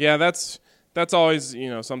 exactly. Yeah, that's always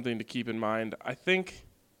something to keep in mind. I think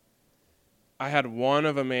I had one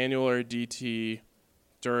of Emmanuel or DT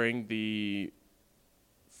during the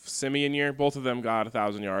Simeon year. Both of them got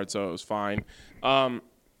 1,000 yards, so it was fine. I'm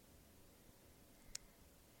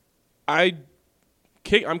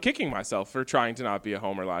kicking myself for trying to not be a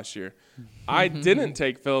homer last year. I didn't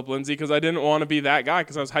take Philip Lindsay because I didn't want to be that guy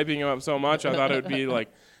because I was hyping him up so much. I thought it would be like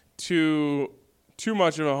too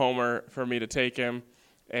much of a homer for me to take him,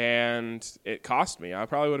 and it cost me. I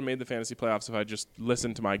probably would have made the fantasy playoffs if I just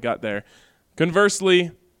listened to my gut there.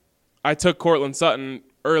 Conversely, I took Cortland Sutton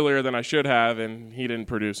earlier than I should have, and he didn't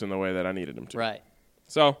produce in the way that I needed him to. Right.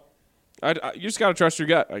 So you just got to trust your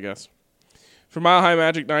gut, I guess. For Mile High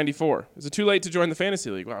Magic 94, is it too late to join the fantasy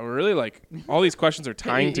league? Wow, we're really all these questions are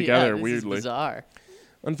tying together this weirdly. Is bizarre.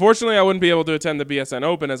 Unfortunately, I wouldn't be able to attend the BSN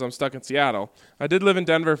Open as I'm stuck in Seattle. I did live in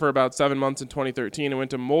Denver for about 7 months in 2013 and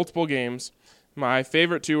went to multiple games. My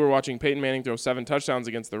favorite two were watching Peyton Manning throw 7 touchdowns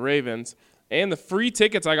against the Ravens and the free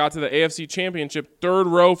tickets I got to the AFC Championship, 3rd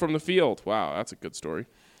row from the field. Wow, that's a good story.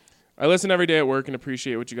 I listen every day at work and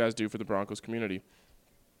appreciate what you guys do for the Broncos community.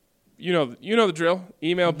 You know the drill.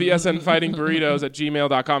 Email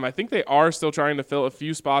bsnfightingburritos@gmail.com. I think they are still trying to fill a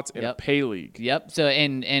few spots in a pay league. Yep. So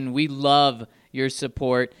and we love your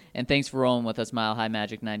support, and thanks for rolling with us, Mile High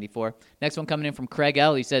Magic 94. Next one coming in from Craig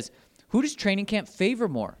L. He says, who does training camp favor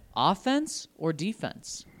more, offense or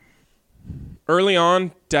defense? Early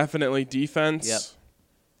on, definitely defense.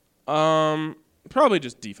 Yep. Probably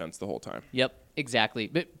just defense the whole time. Yep, exactly.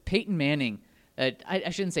 But Peyton Manning, I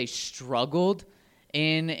shouldn't say struggled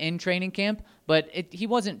in training camp, but he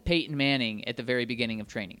wasn't Peyton Manning at the very beginning of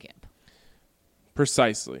training camp.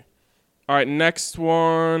 Precisely. All right, next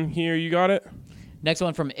one here. You got it? Next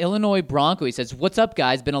one from Illinois Bronco. He says, what's up,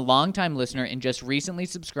 guys? Been a long-time listener and just recently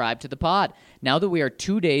subscribed to the pod. Now that we are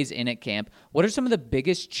 2 days in at camp, what are some of the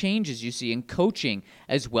biggest changes you see in coaching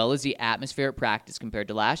as well as the atmosphere at practice compared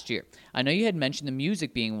to last year? I know you had mentioned the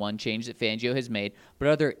music being one change that Fangio has made, but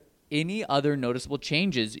are there any other noticeable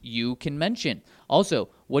changes you can mention? Also,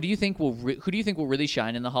 who do you think will really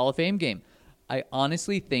shine in the Hall of Fame game? I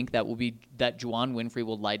honestly think that Juwan Winfrey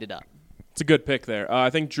will light it up. It's a good pick there.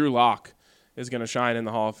 I think Drew Lock is going to shine in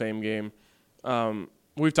the Hall of Fame game.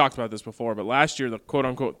 We've talked about this before, but last year the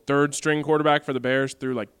quote-unquote third-string quarterback for the Bears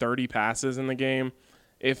threw like 30 passes in the game.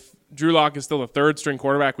 If Drew Lock is still a third-string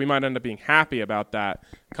quarterback, we might end up being happy about that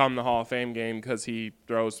come the Hall of Fame game because he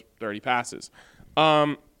throws 30 passes.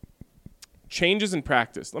 Changes in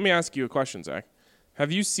practice. Let me ask you a question, Zach.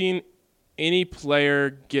 Have you seen any player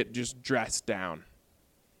get just dressed down?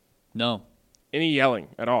 No. Any yelling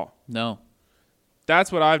at all? No.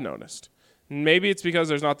 That's what I've noticed. Maybe it's because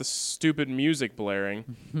there's not the stupid music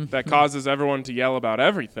blaring that causes everyone to yell about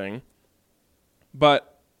everything.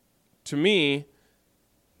 But to me,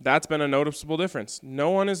 that's been a noticeable difference. No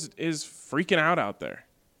one is freaking out there.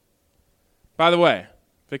 By the way,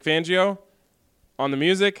 Vic Fangio on the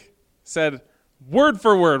music said word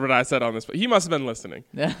for word what I said on this. He must have been listening.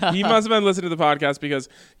 He must have been listening to the podcast because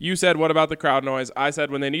you said, what about the crowd noise? I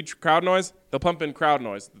said, when they need crowd noise, they'll pump in crowd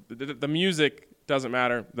noise. The music doesn't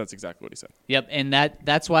matter. That's exactly what he said. Yep, and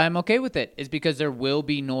that's why I'm okay with it, is because there will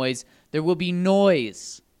be noise. There will be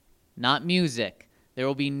noise, not music. There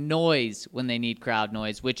will be noise when they need crowd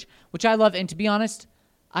noise, which I love. And to be honest,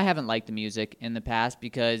 I haven't liked the music in the past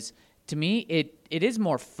because to me it is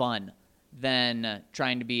more fun than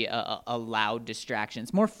trying to be a loud distraction.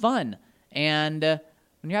 It's more fun. And when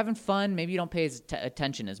you're having fun, maybe you don't pay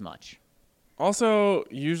attention as much. Also,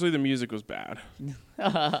 usually the music was bad.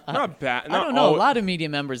 Not bad. I don't know. A lot of media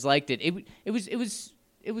members liked it.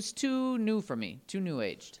 It was too new for me. Too new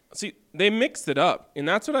aged. See, they mixed it up, and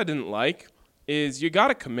that's what I didn't like. Is you got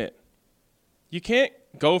to commit. You can't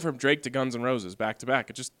go from Drake to Guns N' Roses back to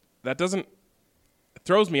back. It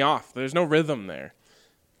throws me off. There's no rhythm there.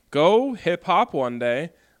 Go hip hop one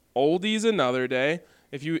day, oldies another day.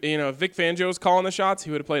 If if Vic Fangio was calling the shots,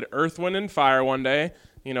 he would have played Earth, Wind, and Fire one day.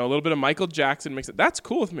 A little bit of Michael Jackson mix it. That's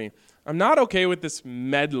cool with me. I'm not okay with this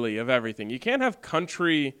medley of everything. You can't have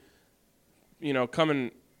country,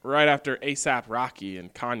 coming right after A$AP Rocky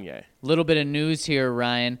and Kanye. Little bit of news here,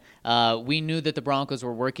 Ryan. We knew that the Broncos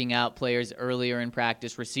were working out players earlier in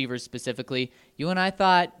practice, receivers specifically. You and I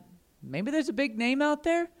thought maybe there's a big name out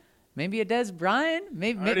there. Maybe a Dez Bryant.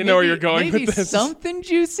 Maybe, I already know where you're going with this. Something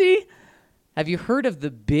juicy. Have you heard of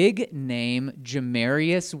the big name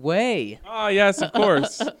Jamarius Way? Oh, yes, of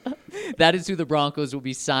course. That is who the Broncos will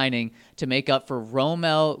be signing to make up for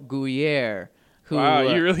Romel Guerriere. Wow,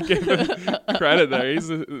 you really gave him credit there. He's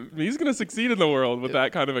going to succeed in the world with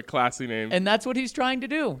that kind of a classy name. And that's what he's trying to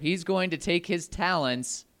do. He's going to take his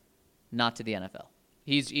talents not to the NFL.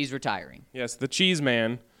 He's retiring. Yes, the cheese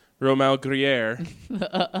man, Romel Guerriere.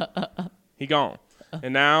 He gone.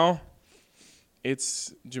 And now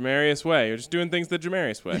it's Jamarius Way. You're just doing things the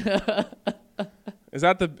Jamarius way.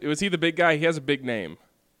 Was he the big guy? He has a big name.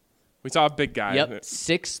 We saw a big guy. Yep,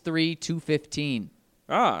 6'3", 215.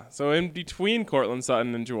 Ah, so in between Cortland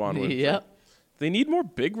Sutton and Juwan Winfrey. Yep. They need more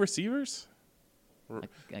big receivers?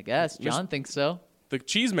 I guess. John thinks so. The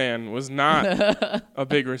cheese man was not a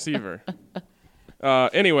big receiver.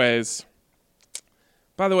 Anyways,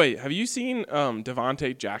 by the way, have you seen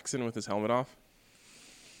Devontae Jackson with his helmet off?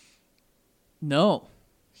 No.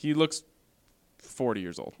 He looks 40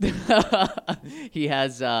 years old. He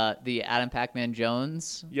has the Adam Pac-Man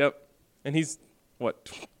Jones. Yep. And he's,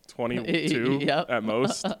 22 Yep. at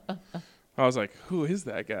most? I was like, who is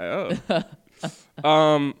that guy?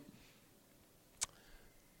 Oh.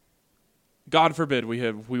 God forbid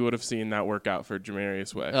we would have seen that work out for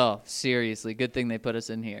Jamarius Way. Oh, seriously. Good thing they put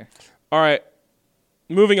us in here. All right.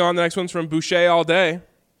 Moving on. The next one's from Boucher All Day. He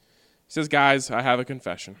says, guys, I have a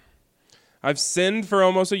confession. I've sinned for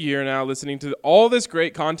almost a year now listening to all this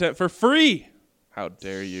great content for free. How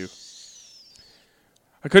dare you?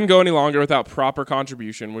 I couldn't go any longer without proper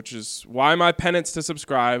contribution, which is why my penance to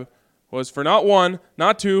subscribe was for not 1,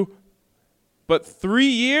 not 2, but 3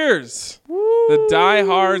 years. Woo. The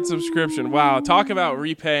die-hard subscription. Wow, talk about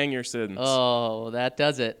repaying your sins. Oh, that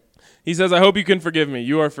does it. He says, I hope you can forgive me.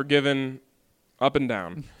 You are forgiven up and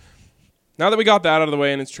down. Now that we got that out of the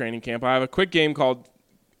way in its training camp, I have a quick game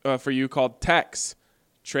for you called Tex.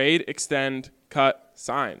 Trade, extend, cut,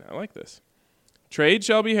 sign. I like this. Trade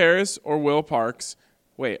Shelby Harris or Will Parks.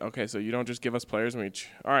 Wait, okay, so you don't just give us players and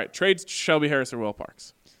all right, trade Shelby Harris or Will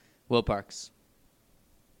Parks. Will Parks.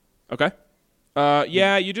 Okay.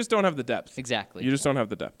 Yeah, you just don't have the depth. Exactly. You just don't have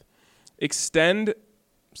the depth. Extend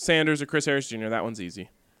Sanders or Chris Harris Jr. That one's easy.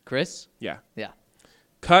 Chris? Yeah. Yeah.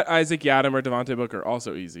 Cut Isaac Yiadom or Devontae Booker.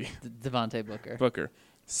 Also easy. Devontae Booker. Booker.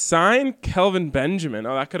 Sign Kelvin Benjamin.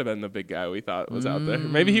 Oh, that could have been the big guy we thought was out there.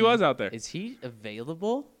 Maybe he was out there. Is he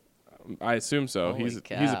available? I assume so. Holy He's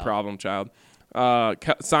cow. a problem child.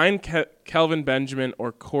 Sign Kelvin Benjamin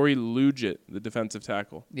or Corey Luget, the defensive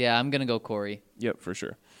tackle. Yeah, I'm going to go Corey. Yep, for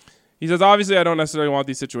sure. He says, obviously, I don't necessarily want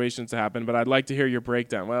these situations to happen, but I'd like to hear your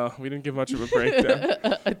breakdown. Well, we didn't give much of a breakdown.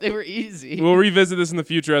 They were easy. We'll revisit this in the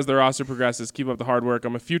future as the roster progresses. Keep up the hard work.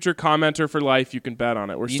 I'm a future commenter for life. You can bet on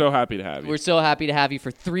it. We're so happy to have you. We're so happy to have you for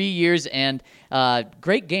 3 years, and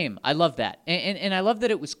great game. I love that. And I love that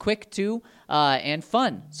it was quick, too, and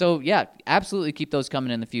fun. So, yeah, absolutely keep those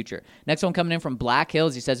coming in the future. Next one coming in from Black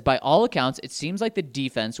Hills. He says, by all accounts, it seems like the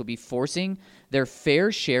defense will be forcing their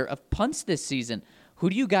fair share of punts this season. Who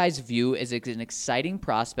do you guys view as an exciting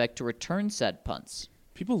prospect to return said punts?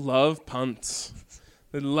 People love punts.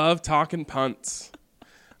 They love talking punts.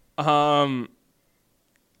 I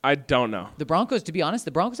don't know. The Broncos, to be honest, the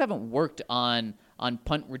Broncos haven't worked on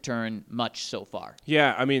punt return much so far.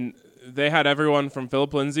 Yeah, I mean, they had everyone from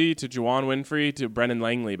Philip Lindsay to Juwan Winfrey to Brendan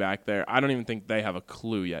Langley back there. I don't even think they have a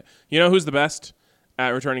clue yet. You know who's the best at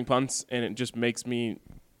returning punts? And it just makes me,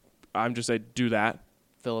 I'm just saying, do that.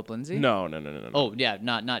 Philip Lindsay? No. Oh, yeah,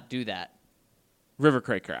 not do that. River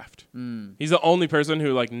Craycraft. He's the only person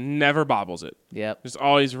who, never bobbles it. Yep. Just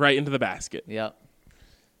always right into the basket. Yep.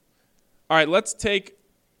 All right, let's take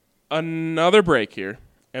another break here.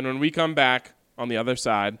 And when we come back on the other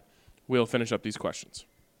side, we'll finish up these questions.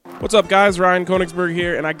 What's up, guys? Ryan Konigsberg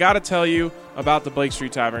here, and I gotta tell you about the Blake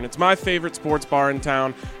Street Tavern. It's my favorite sports bar in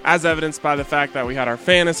town, as evidenced by the fact that we had our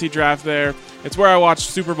fantasy draft there. It's where I watched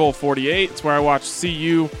Super Bowl 48. It's where I watched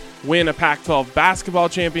CU win a Pac-12 basketball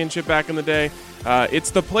championship back in the day. It's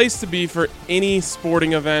the place to be for any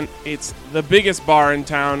sporting event. It's the biggest bar in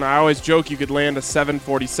town. I always joke you could land a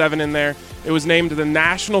 747 in there. It was named the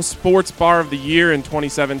National Sports Bar of the Year in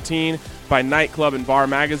 2017 by Nightclub and Bar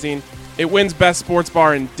Magazine. It wins Best Sports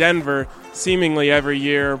Bar in Denver seemingly every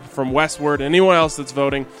year from Westward. Anyone else that's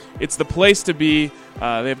voting, it's the place to be.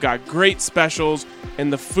 They've got great specials,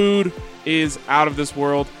 and the food is out of this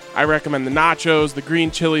world. I recommend the nachos, the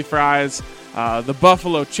green chili fries, the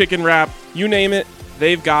buffalo chicken wrap. You name it,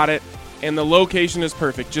 they've got it. And the location is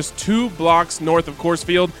perfect. Just 2 blocks north of Coors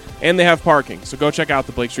Field, and they have parking. So go check out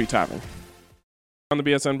the Blake Street Tavern. On the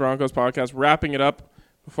BSN Broncos podcast, wrapping it up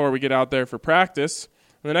before we get out there for practice.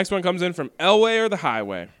 And the next one comes in from Elway or the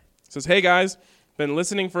Highway. It says, hey guys, been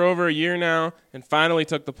listening for over a year now and finally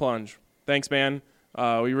took the plunge. Thanks, man.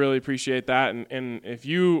 We really appreciate that. And if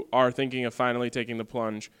you are thinking of finally taking the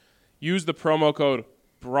plunge, use the promo code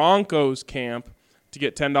BroncosCamp to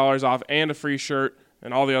get $10 off and a free shirt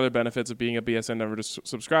and all the other benefits of being a BSN Denver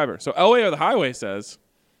subscriber. So Elway or the Highway says,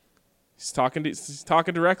 he's talking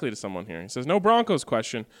directly to someone here. He says, no Broncos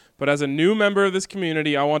question, but as a new member of this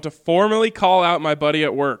community, I want to formally call out my buddy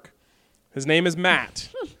at work. His name is Matt.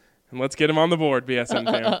 And let's get him on the board, BSN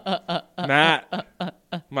fam. Matt,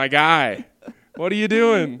 my guy. What are you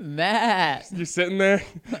doing? Matt. You're sitting there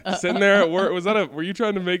at work. Were you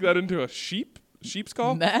trying to make that into a sheep's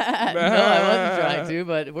call? Matt. No, I wasn't trying to,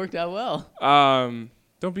 but it worked out well.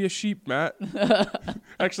 Don't be a sheep, Matt.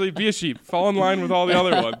 Actually, be a sheep. Fall in line with all the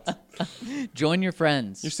other ones. Join your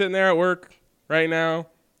friends. You're sitting there at work right now.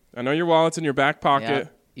 I know your wallet's in your back pocket.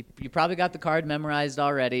 Yeah. You probably got the card memorized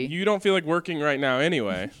already. You don't feel like working right now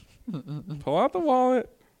anyway. Pull out the wallet.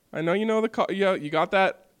 I know you know the card. You got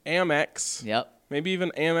that Amex. Yep. Maybe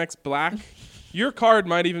even Amex Black. Your card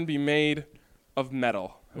might even be made of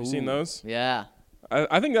metal. Have you seen those? Yeah.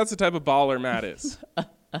 I think that's the type of baller Matt is.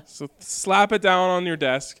 So slap it down on your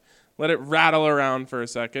desk. Let it rattle around for a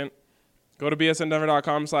second. Go to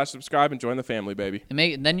bsndenver.com/subscribe and join the family, baby. And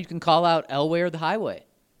then you can call out Elway or the Highway.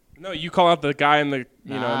 No, you call out the guy in the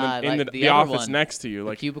the office one, next to you, the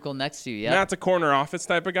like cubicle next to you. Yeah, Matt's a corner office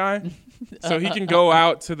type of guy, so he can go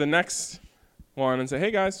out to the next one and say,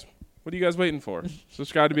 "Hey guys, what are you guys waiting for?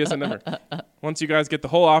 Subscribe to BSN Denver." Once you guys get the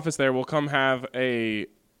whole office there, we'll come have a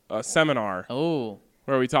seminar. Oh.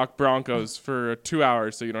 Where we talk Broncos for 2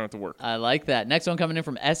 hours so you don't have to work. I like that. Next one coming in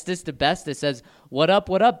from Estes to Bestis says, what up,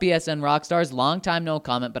 BSN Rockstars? Long time no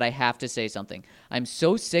comment, but I have to say something. I'm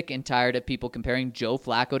so sick and tired of people comparing Joe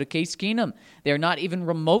Flacco to Case Keenum. They are not even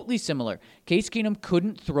remotely similar. Case Keenum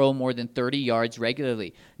couldn't throw more than 30 yards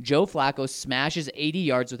regularly. Joe Flacco smashes 80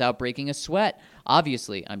 yards without breaking a sweat.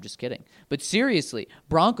 Obviously, I'm just kidding. But seriously,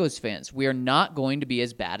 Broncos fans, we are not going to be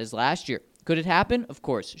as bad as last year. Could it happen? Of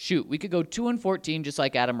course. Shoot, we could go 2-14 just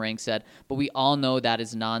like Adam Rank said, but we all know that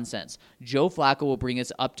is nonsense. Joe Flacco will bring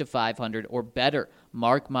us up to 500 or better.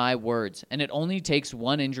 Mark my words. And it only takes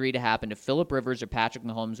one injury to happen to Phillip Rivers or Patrick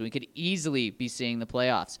Mahomes. We could easily be seeing the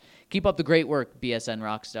playoffs. Keep up the great work, BSN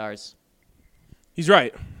Rockstars. He's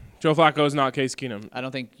right. Joe Flacco is not Case Keenum. I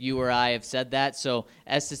don't think you or I have said that, so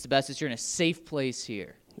Estes to Bestis, you're in a safe place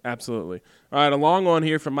here. Absolutely. All right, a long one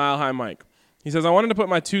here from Mile High Mike. He says, I wanted to put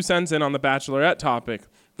my 2 cents in on the Bachelorette topic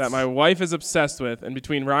that my wife is obsessed with, and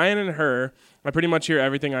between Ryan and her, I pretty much hear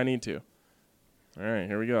everything I need to. All right,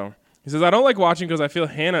 here we go. He says, I don't like watching because I feel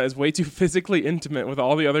Hannah is way too physically intimate with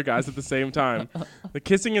all the other guys at the same time. The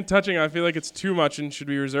kissing and touching, I feel like it's too much and should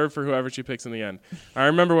be reserved for whoever she picks in the end. I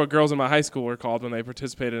remember what girls in my high school were called when they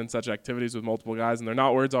participated in such activities with multiple guys, and they're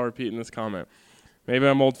not words I'll repeat in this comment. Maybe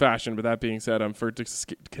I'm old-fashioned, but that being said, I'm for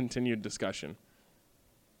continued discussion.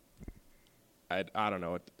 I don't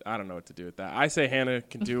know what to do with that. I say Hannah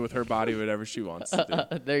can do with her body whatever she wants to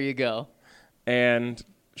do. There you go. And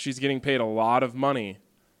she's getting paid a lot of money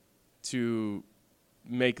to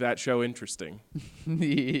make that show interesting.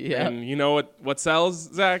 Yeah. And you know what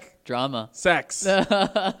sells, Zach? Drama. Sex.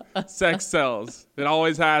 Sex sells. It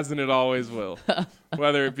always has and it always will.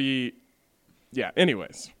 Whether it be, yeah.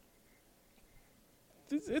 Anyways,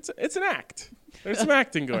 it's an act. There's some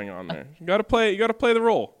acting going on there. You gotta play the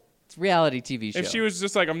role. It's a reality TV show. If she was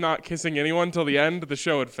just like, I'm not kissing anyone till the end, the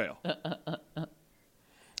show would fail. All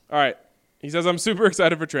right. He says, I'm super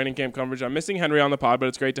excited for training camp coverage. I'm missing Henry on the pod, but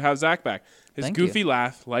it's great to have Zach back. His goofy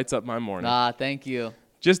laugh lights up my morning. Thank you.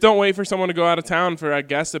 Just don't wait for someone to go out of town for a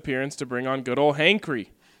guest appearance to bring on good old Hankry,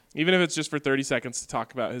 even if it's just for 30 seconds to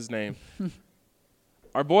talk about his name.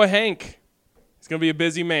 Our boy Hank He's going to be a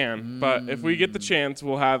busy man. But if we get the chance,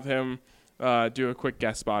 we'll have him do a quick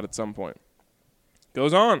guest spot at some point.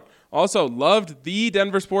 Goes on. Also, loved the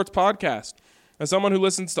Denver Sports Podcast. As someone who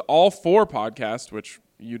listens to all 4 podcasts, which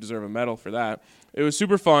you deserve a medal for that, it was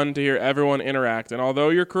super fun to hear everyone interact. And although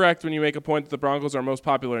you're correct when you make a point that the Broncos are most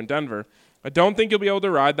popular in Denver, I don't think you'll be able to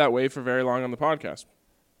ride that wave for very long on the podcast.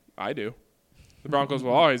 I do. The Broncos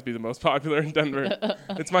will always be the most popular in Denver.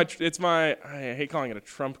 It's my. I hate calling it a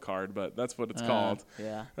trump card, but that's what it's called.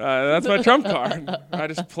 Yeah. That's my trump card. I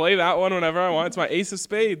just play that one whenever I want. It's my ace of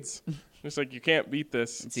spades. Just like, you can't beat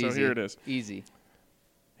this. It's so easy. Here it is. Easy.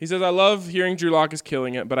 He says, I love hearing Drew Lock is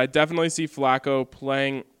killing it, but I definitely see Flacco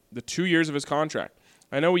playing the 2 years of his contract.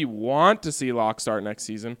 I know we want to see Lock start next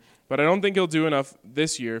season, but I don't think he'll do enough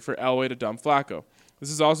this year for Elway to dump Flacco. This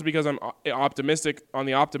is also because I'm optimistic on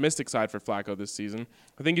the optimistic side for Flacco this season.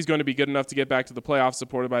 I think he's going to be good enough to get back to the playoffs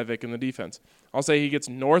supported by Vic and the defense. I'll say he gets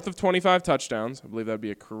north of 25 touchdowns. I believe that would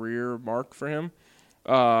be a career mark for him.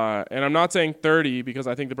 And I'm not saying 30 because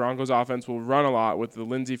I think the Broncos offense will run a lot with the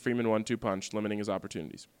Lindsey Freeman 1-2 punch, limiting his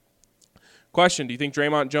opportunities. Question, do you think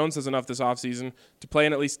Draymond Jones has enough this offseason to play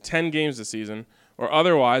in at least 10 games this season? Or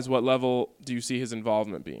otherwise, what level do you see his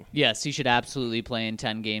involvement being? Yes, he should absolutely play in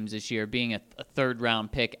 10 games this year. Being a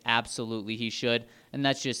third-round pick, absolutely he should. And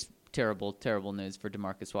that's just terrible, terrible news for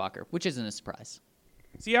DeMarcus Walker, which isn't a surprise.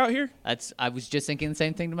 Is he out here? I was just thinking the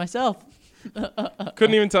same thing to myself.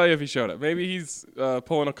 Couldn't even tell you if he showed up. Maybe he's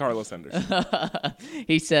pulling a Carlos Henderson.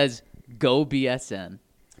 He says, go BSN.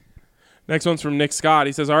 Next one's from Nick Scott.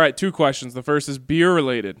 He says, all right, 2 questions. The first is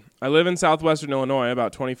beer-related. I live in southwestern Illinois,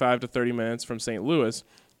 about 25 to 30 minutes from St. Louis,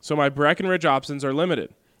 so my Breckenridge options are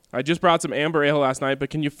limited. I just brought some amber ale last night,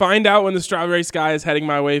 but can you find out when the Strawberry Sky is heading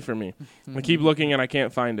my way for me? I keep looking and I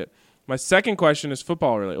can't find it. My second question is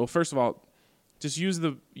football-related. Well, first of all, just use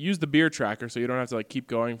the beer tracker so you don't have to keep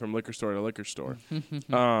going from liquor store to liquor store.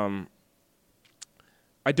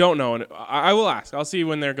 I don't know, and I will ask. I'll see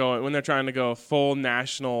when they're trying to go full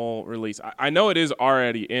national release. I know it is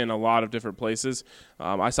already in a lot of different places.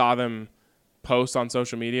 I saw them post on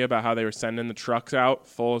social media about how they were sending the trucks out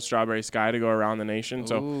full of Strawberry Sky to go around the nation.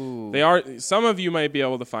 So they are. Some of you might be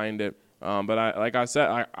able to find it, but like I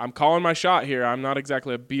said, I'm calling my shot here. I'm not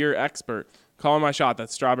exactly a beer expert. Calling my shot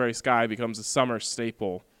that Strawberry Sky becomes a summer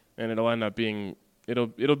staple, and it'll end up being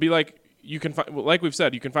it'll be like you can find, like we've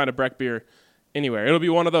said, you can find a Breck beer anywhere. It'll be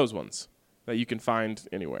one of those ones that you can find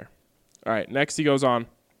anywhere. All right, next he goes on.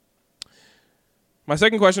 My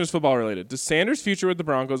second question is football related. Does Sanders' future with the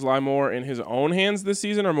Broncos lie more in his own hands this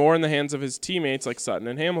season or more in the hands of his teammates like Sutton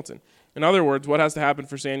and Hamilton? In other words, what has to happen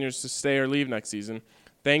for Sanders to stay or leave next season?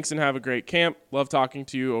 Thanks and have a great camp. Love talking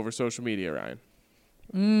to you over social media, Ryan.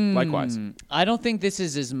 Likewise. I don't think this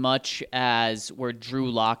is as much as where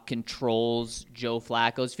Drew Lock controls Joe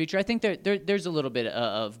Flacco's future. I think there's a little bit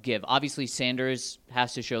of give. Obviously, Sanders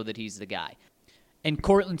has to show that he's the guy. And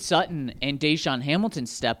Cortland Sutton and Deshaun Hamilton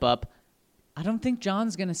step up. I don't think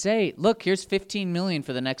John's going to say, look, here's $15 million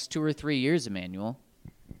for the next 2 or 3 years, Emmanuel.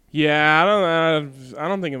 Yeah, I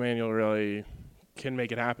don't think Emmanuel really can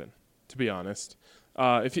make it happen, to be honest.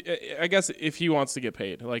 I guess if he wants to get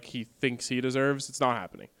paid like he thinks he deserves, it's not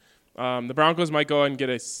happening. The Broncos might go and get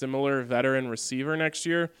a similar veteran receiver next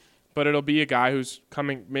year, but it'll be a guy who's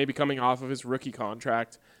maybe coming off of his rookie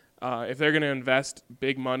contract. If they're going to invest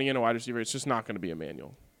big money in a wide receiver, it's just not going to be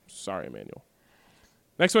Emmanuel. Sorry, Emmanuel.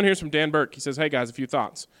 Next one here is from Dan Burke. He says, hey, guys, a few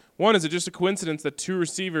thoughts. One, is it just a coincidence that 2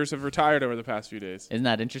 receivers have retired over the past few days? Isn't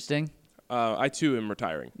that interesting? I, too, am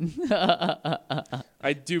retiring.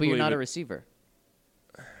 I do But believe you're not it. a receiver.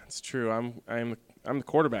 It's true. I'm the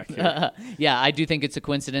quarterback here. Yeah, I do think it's a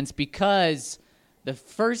coincidence because the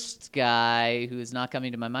first guy who is not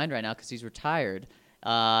coming to my mind right now because he's retired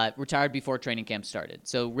before training camp started.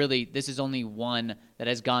 So really, this is only one that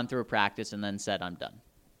has gone through a practice and then said, I'm done.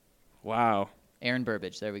 Wow. Aaron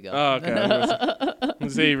Burbage, there we go. Oh, okay.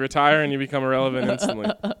 Let's say you retire and you become irrelevant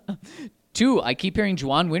instantly. 2, I keep hearing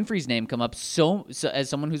Juwan Winfrey's name come up so as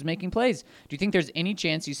someone who's making plays. Do you think there's any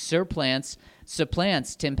chance he supplants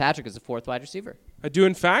Tim Patrick as a 4th wide receiver? I do,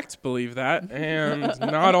 in fact, believe that. And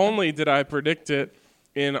not only did I predict it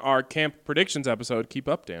in our camp predictions episode, keep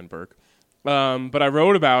up, Dan Burke, but I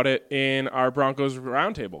wrote about it in our Broncos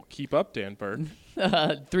Roundtable. Keep up, Dan Burke.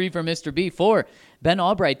 3 for Mr. B. 4, Ben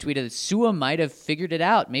Albright tweeted that Sua might have figured it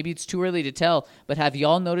out. Maybe it's too early to tell, but have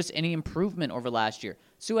y'all noticed any improvement over last year?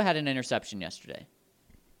 Sua had an interception yesterday.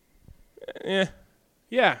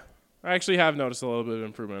 Yeah. I actually have noticed a little bit of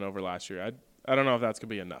improvement over last year. I don't know if that's going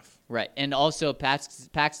to be enough. Right. And also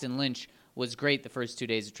Paxton Lynch was great the first 2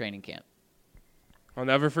 days of training camp. I'll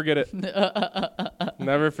never forget it.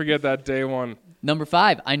 Never forget that day one. Number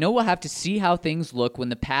 5, I know we'll have to see how things look when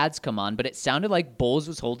the pads come on, but it sounded like Bowles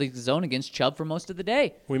was holding his own against Chubb for most of the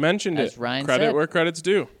day. We mentioned As it. Ryan Credit said. where credit's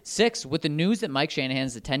due. 6, with the news that Mike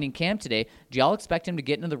Shanahan's attending camp today, do y'all expect him to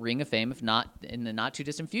get into the Ring of Fame, if not in the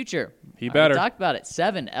not-too-distant future? He We better. talked about it.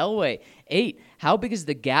 7, Elway. 8, how big is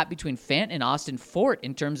the gap between Fant and Austin Fort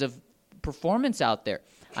in terms of performance out there?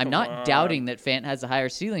 I'm not doubting that Fant has a higher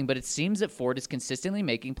ceiling, but it seems that Ford is consistently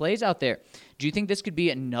making plays out there. Do you think this could be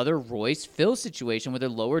another Royce-Phil situation where the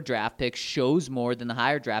lower draft pick shows more than the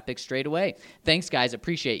higher draft pick straight away? Thanks, guys.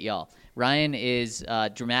 Appreciate y'all. Ryan is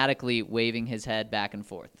dramatically waving his head back and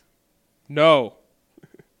forth. No.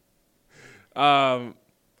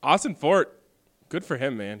 Austin Fort, good for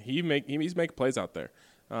him, man. He's making plays out there.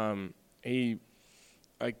 I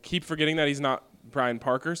keep forgetting that he's not Brian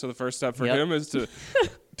Parker, so the first step for him is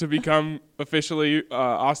to become officially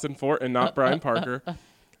Austin Fort and not Brian Parker.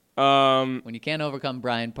 When you can't overcome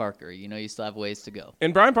Brian Parker, you know you still have ways to go.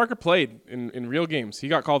 And Brian Parker played in real games. He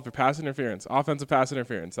got called for pass interference, offensive pass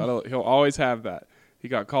interference. He'll always have that. He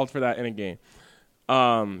got called for that in a game.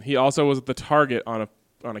 He also was the target on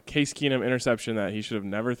a Case Keenum interception that he should have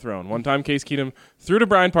never thrown. One time Case Keenum threw to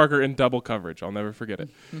Brian Parker in double coverage. I'll never forget it.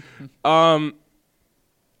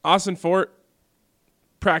 Austin Fort,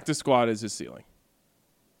 practice squad is his ceiling.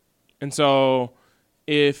 And so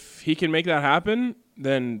if he can make that happen,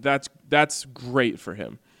 then that's great for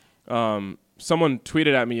him. Someone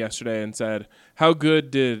tweeted at me yesterday and said, how good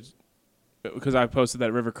did, because I posted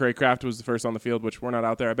that River Craycraft was the first on the field, which we're not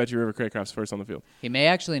out there. I bet you River Craycraft's first on the field. He may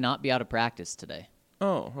actually not be out of practice today.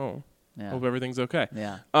 Oh. Yeah. Hope everything's okay.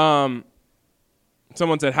 Yeah.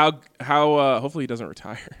 Someone said, how hopefully he doesn't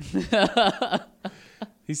retire.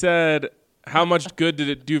 He said, how much good did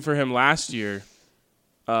it do for him last year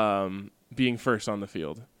being first on the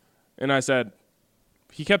field? And I said,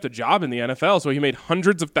 he kept a job in the NFL, so he made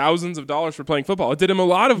hundreds of thousands of dollars for playing football. It did him a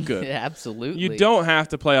lot of good. Yeah, absolutely. You don't have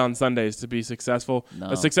to play on Sundays to be successful.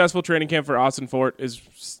 No. A successful training camp for Austin Fort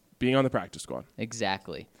is being on the practice squad.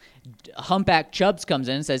 Exactly. Humpback Chubbs comes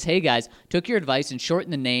in and says, hey, guys, took your advice and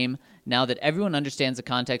shortened the name now that everyone understands the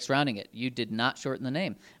context surrounding it. You did not shorten the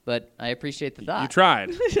name, but I appreciate the thought. You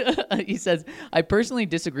tried. He says, I personally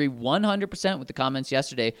disagree 100% with the comments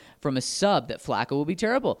yesterday from a sub that Flacco will be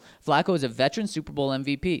terrible. Flacco is a veteran Super Bowl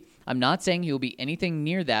MVP. I'm not saying he will be anything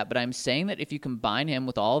near that, but I'm saying that if you combine him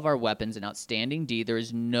with all of our weapons and outstanding D, there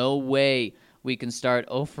is no way we can start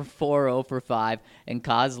 0 for 4, 0 for 5, and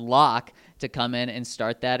cause Locke to come in and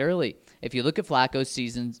start that early. If you look at Flacco's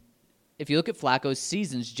seasons,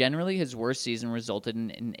 generally his worst season resulted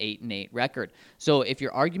in an 8-8 record. So if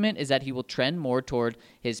your argument is that he will trend more toward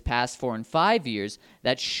his past 4 and 5 years,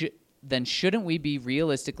 then shouldn't we be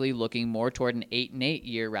realistically looking more toward an 8-8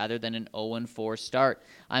 year rather than an 0-4 start?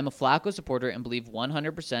 I'm a Flacco supporter and believe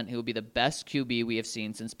 100% he will be the best QB we have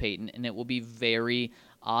seen since Peyton, and it will be very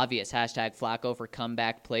obvious. Hashtag Flacco for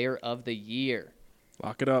comeback player of the year.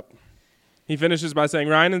 Lock it up. He finishes by saying,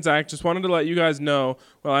 Ryan and Zach, just wanted to let you guys know,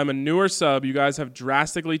 while I'm a newer sub, you guys have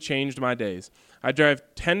drastically changed my days. I drive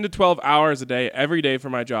 10 to 12 hours a day every day for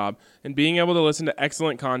my job, and being able to listen to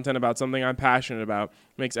excellent content about something I'm passionate about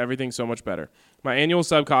makes everything so much better. My annual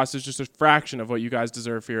sub cost is just a fraction of what you guys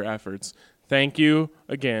deserve for your efforts. Thank you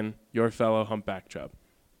again, your fellow Humpback Chubb.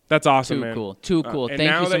 That's awesome, man. Too cool. Thank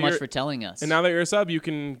you so much for telling us. And now that you're a sub, you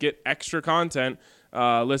can get extra content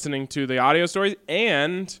listening to the audio stories,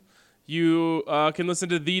 and you can listen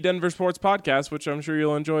to the Denver Sports Podcast, which I'm sure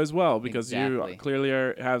you'll enjoy as well, because you clearly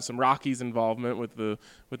have some Rockies involvement with the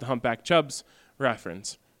Humpback Chubbs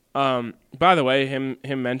reference. By the way, him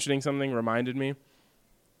mentioning something reminded me.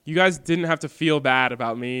 You guys didn't have to feel bad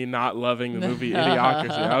about me not loving the movie Idiocracy.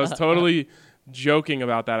 I was totally joking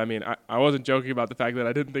about that. I mean, I wasn't joking about the fact that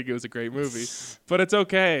I didn't think it was a great movie, but it's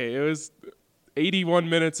okay. It was 81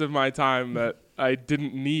 minutes of my time that I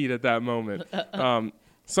didn't need at that moment.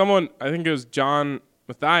 Someone, I think it was John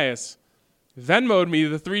Matthias, Venmo'd me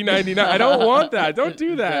the $3.99. I don't want that. Don't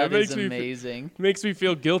do that. That is amazing. Makes me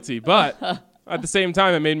feel guilty. But at the same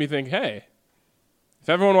time, it made me think, hey, if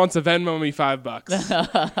everyone wants to Venmo me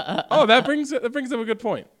 $5, oh, that brings up a good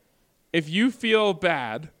point. If you feel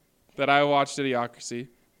bad that I watched Idiocracy,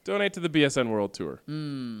 donate to the BSN World Tour.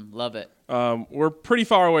 Love it. We're pretty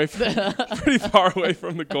far away from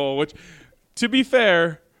the goal, which, to be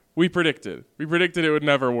fair, we predicted. We predicted it would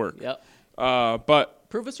never work. Yep. But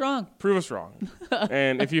prove us wrong.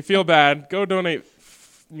 And if you feel bad, go donate,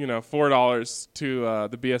 $4 to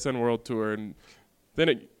the BSN World Tour, and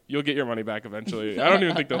then you'll get your money back eventually. I don't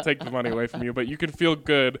even think they'll take the money away from you, but you can feel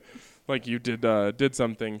good, like you did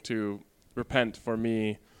something to repent for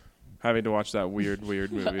me having to watch that weird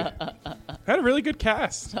movie. Had a really good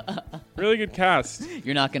cast. Really good cast.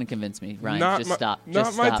 You're not going to convince me, Ryan. Not Just my, stop. Not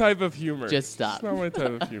Just my stop. type of humor. Just stop. It's not my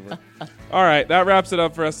type of humor. All right, that wraps it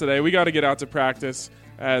up for us today. We got to get out to practice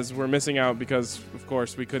as we're missing out because, of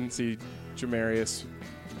course, we couldn't see Jamarius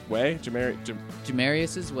Way.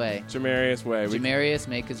 Jamarius's way. Jamarius Way. Jamarius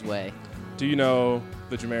make his way. Do you know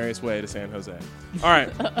the Jamarius Way to San Jose? All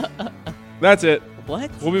right. That's it. What?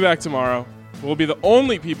 We'll be back tomorrow. We'll be the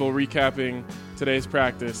only people recapping today's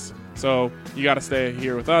practice. So you got to stay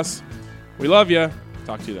here with us. We love you.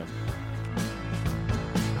 Talk to you then.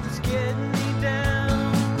 It's getting me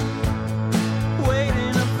down,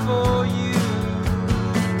 waiting up for you.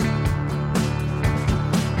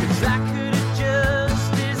 'Cause I could have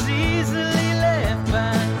just as easily left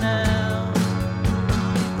by now.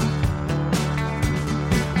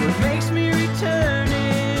 What makes me return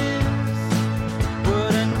is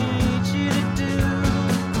what I need you to do.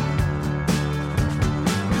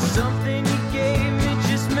 'Cause something you gave me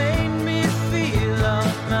just made me feel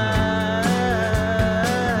almighty.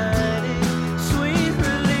 Sweet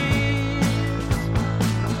release.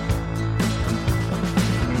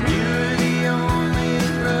 You're the only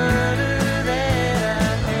rudder that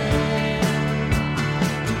I had.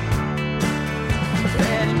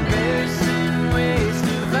 That embarrassing waste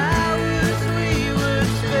of hours we were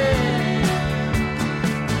spent.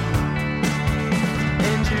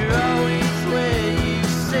 And you're always where you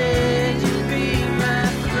said you'd be my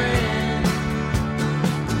friend.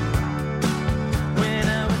 When I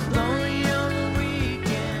was lonely on the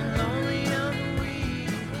weekend, lonely on the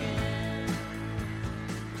weekend.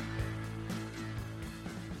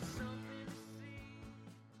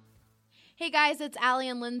 Hey guys, it's Allie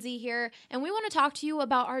and Lindsay here, and we want to talk to you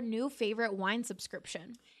about our new favorite wine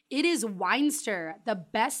subscription. It is Winester. The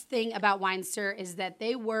best thing about Winester is that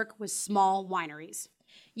they work with small wineries.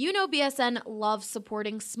 You know BSN loves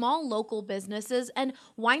supporting small local businesses, and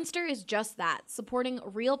Winester is just that, supporting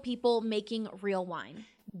real people making real wine.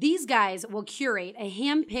 These guys will curate a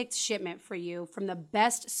hand-picked shipment for you from the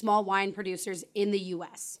best small wine producers in the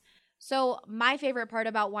U.S. So my favorite part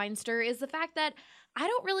about Winester is the fact that I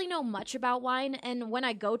don't really know much about wine, and when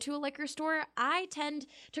I go to a liquor store, I tend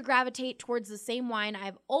to gravitate towards the same wine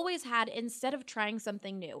I've always had instead of trying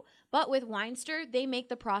something new. But with Winester, they make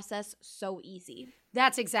the process so easy.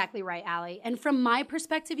 That's exactly right, Allie. And from my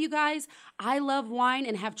perspective, you guys, I love wine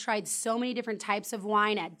and have tried so many different types of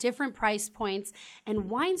wine at different price points. And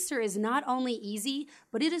Winester is not only easy,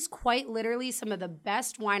 but it is quite literally some of the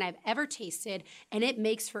best wine I've ever tasted, and it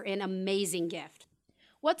makes for an amazing gift.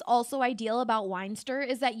 What's also ideal about Winester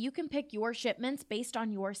is that you can pick your shipments based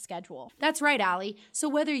on your schedule. That's right, Allie. So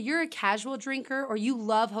whether you're a casual drinker or you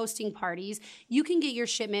love hosting parties, you can get your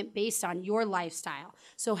shipment based on your lifestyle.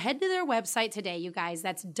 So head to their website today, you guys.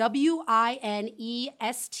 That's WINESTYR,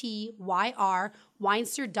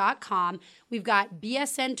 Winester.com. We've got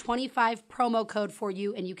BSN25 promo code for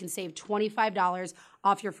you, and you can save $25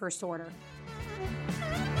 off your first order.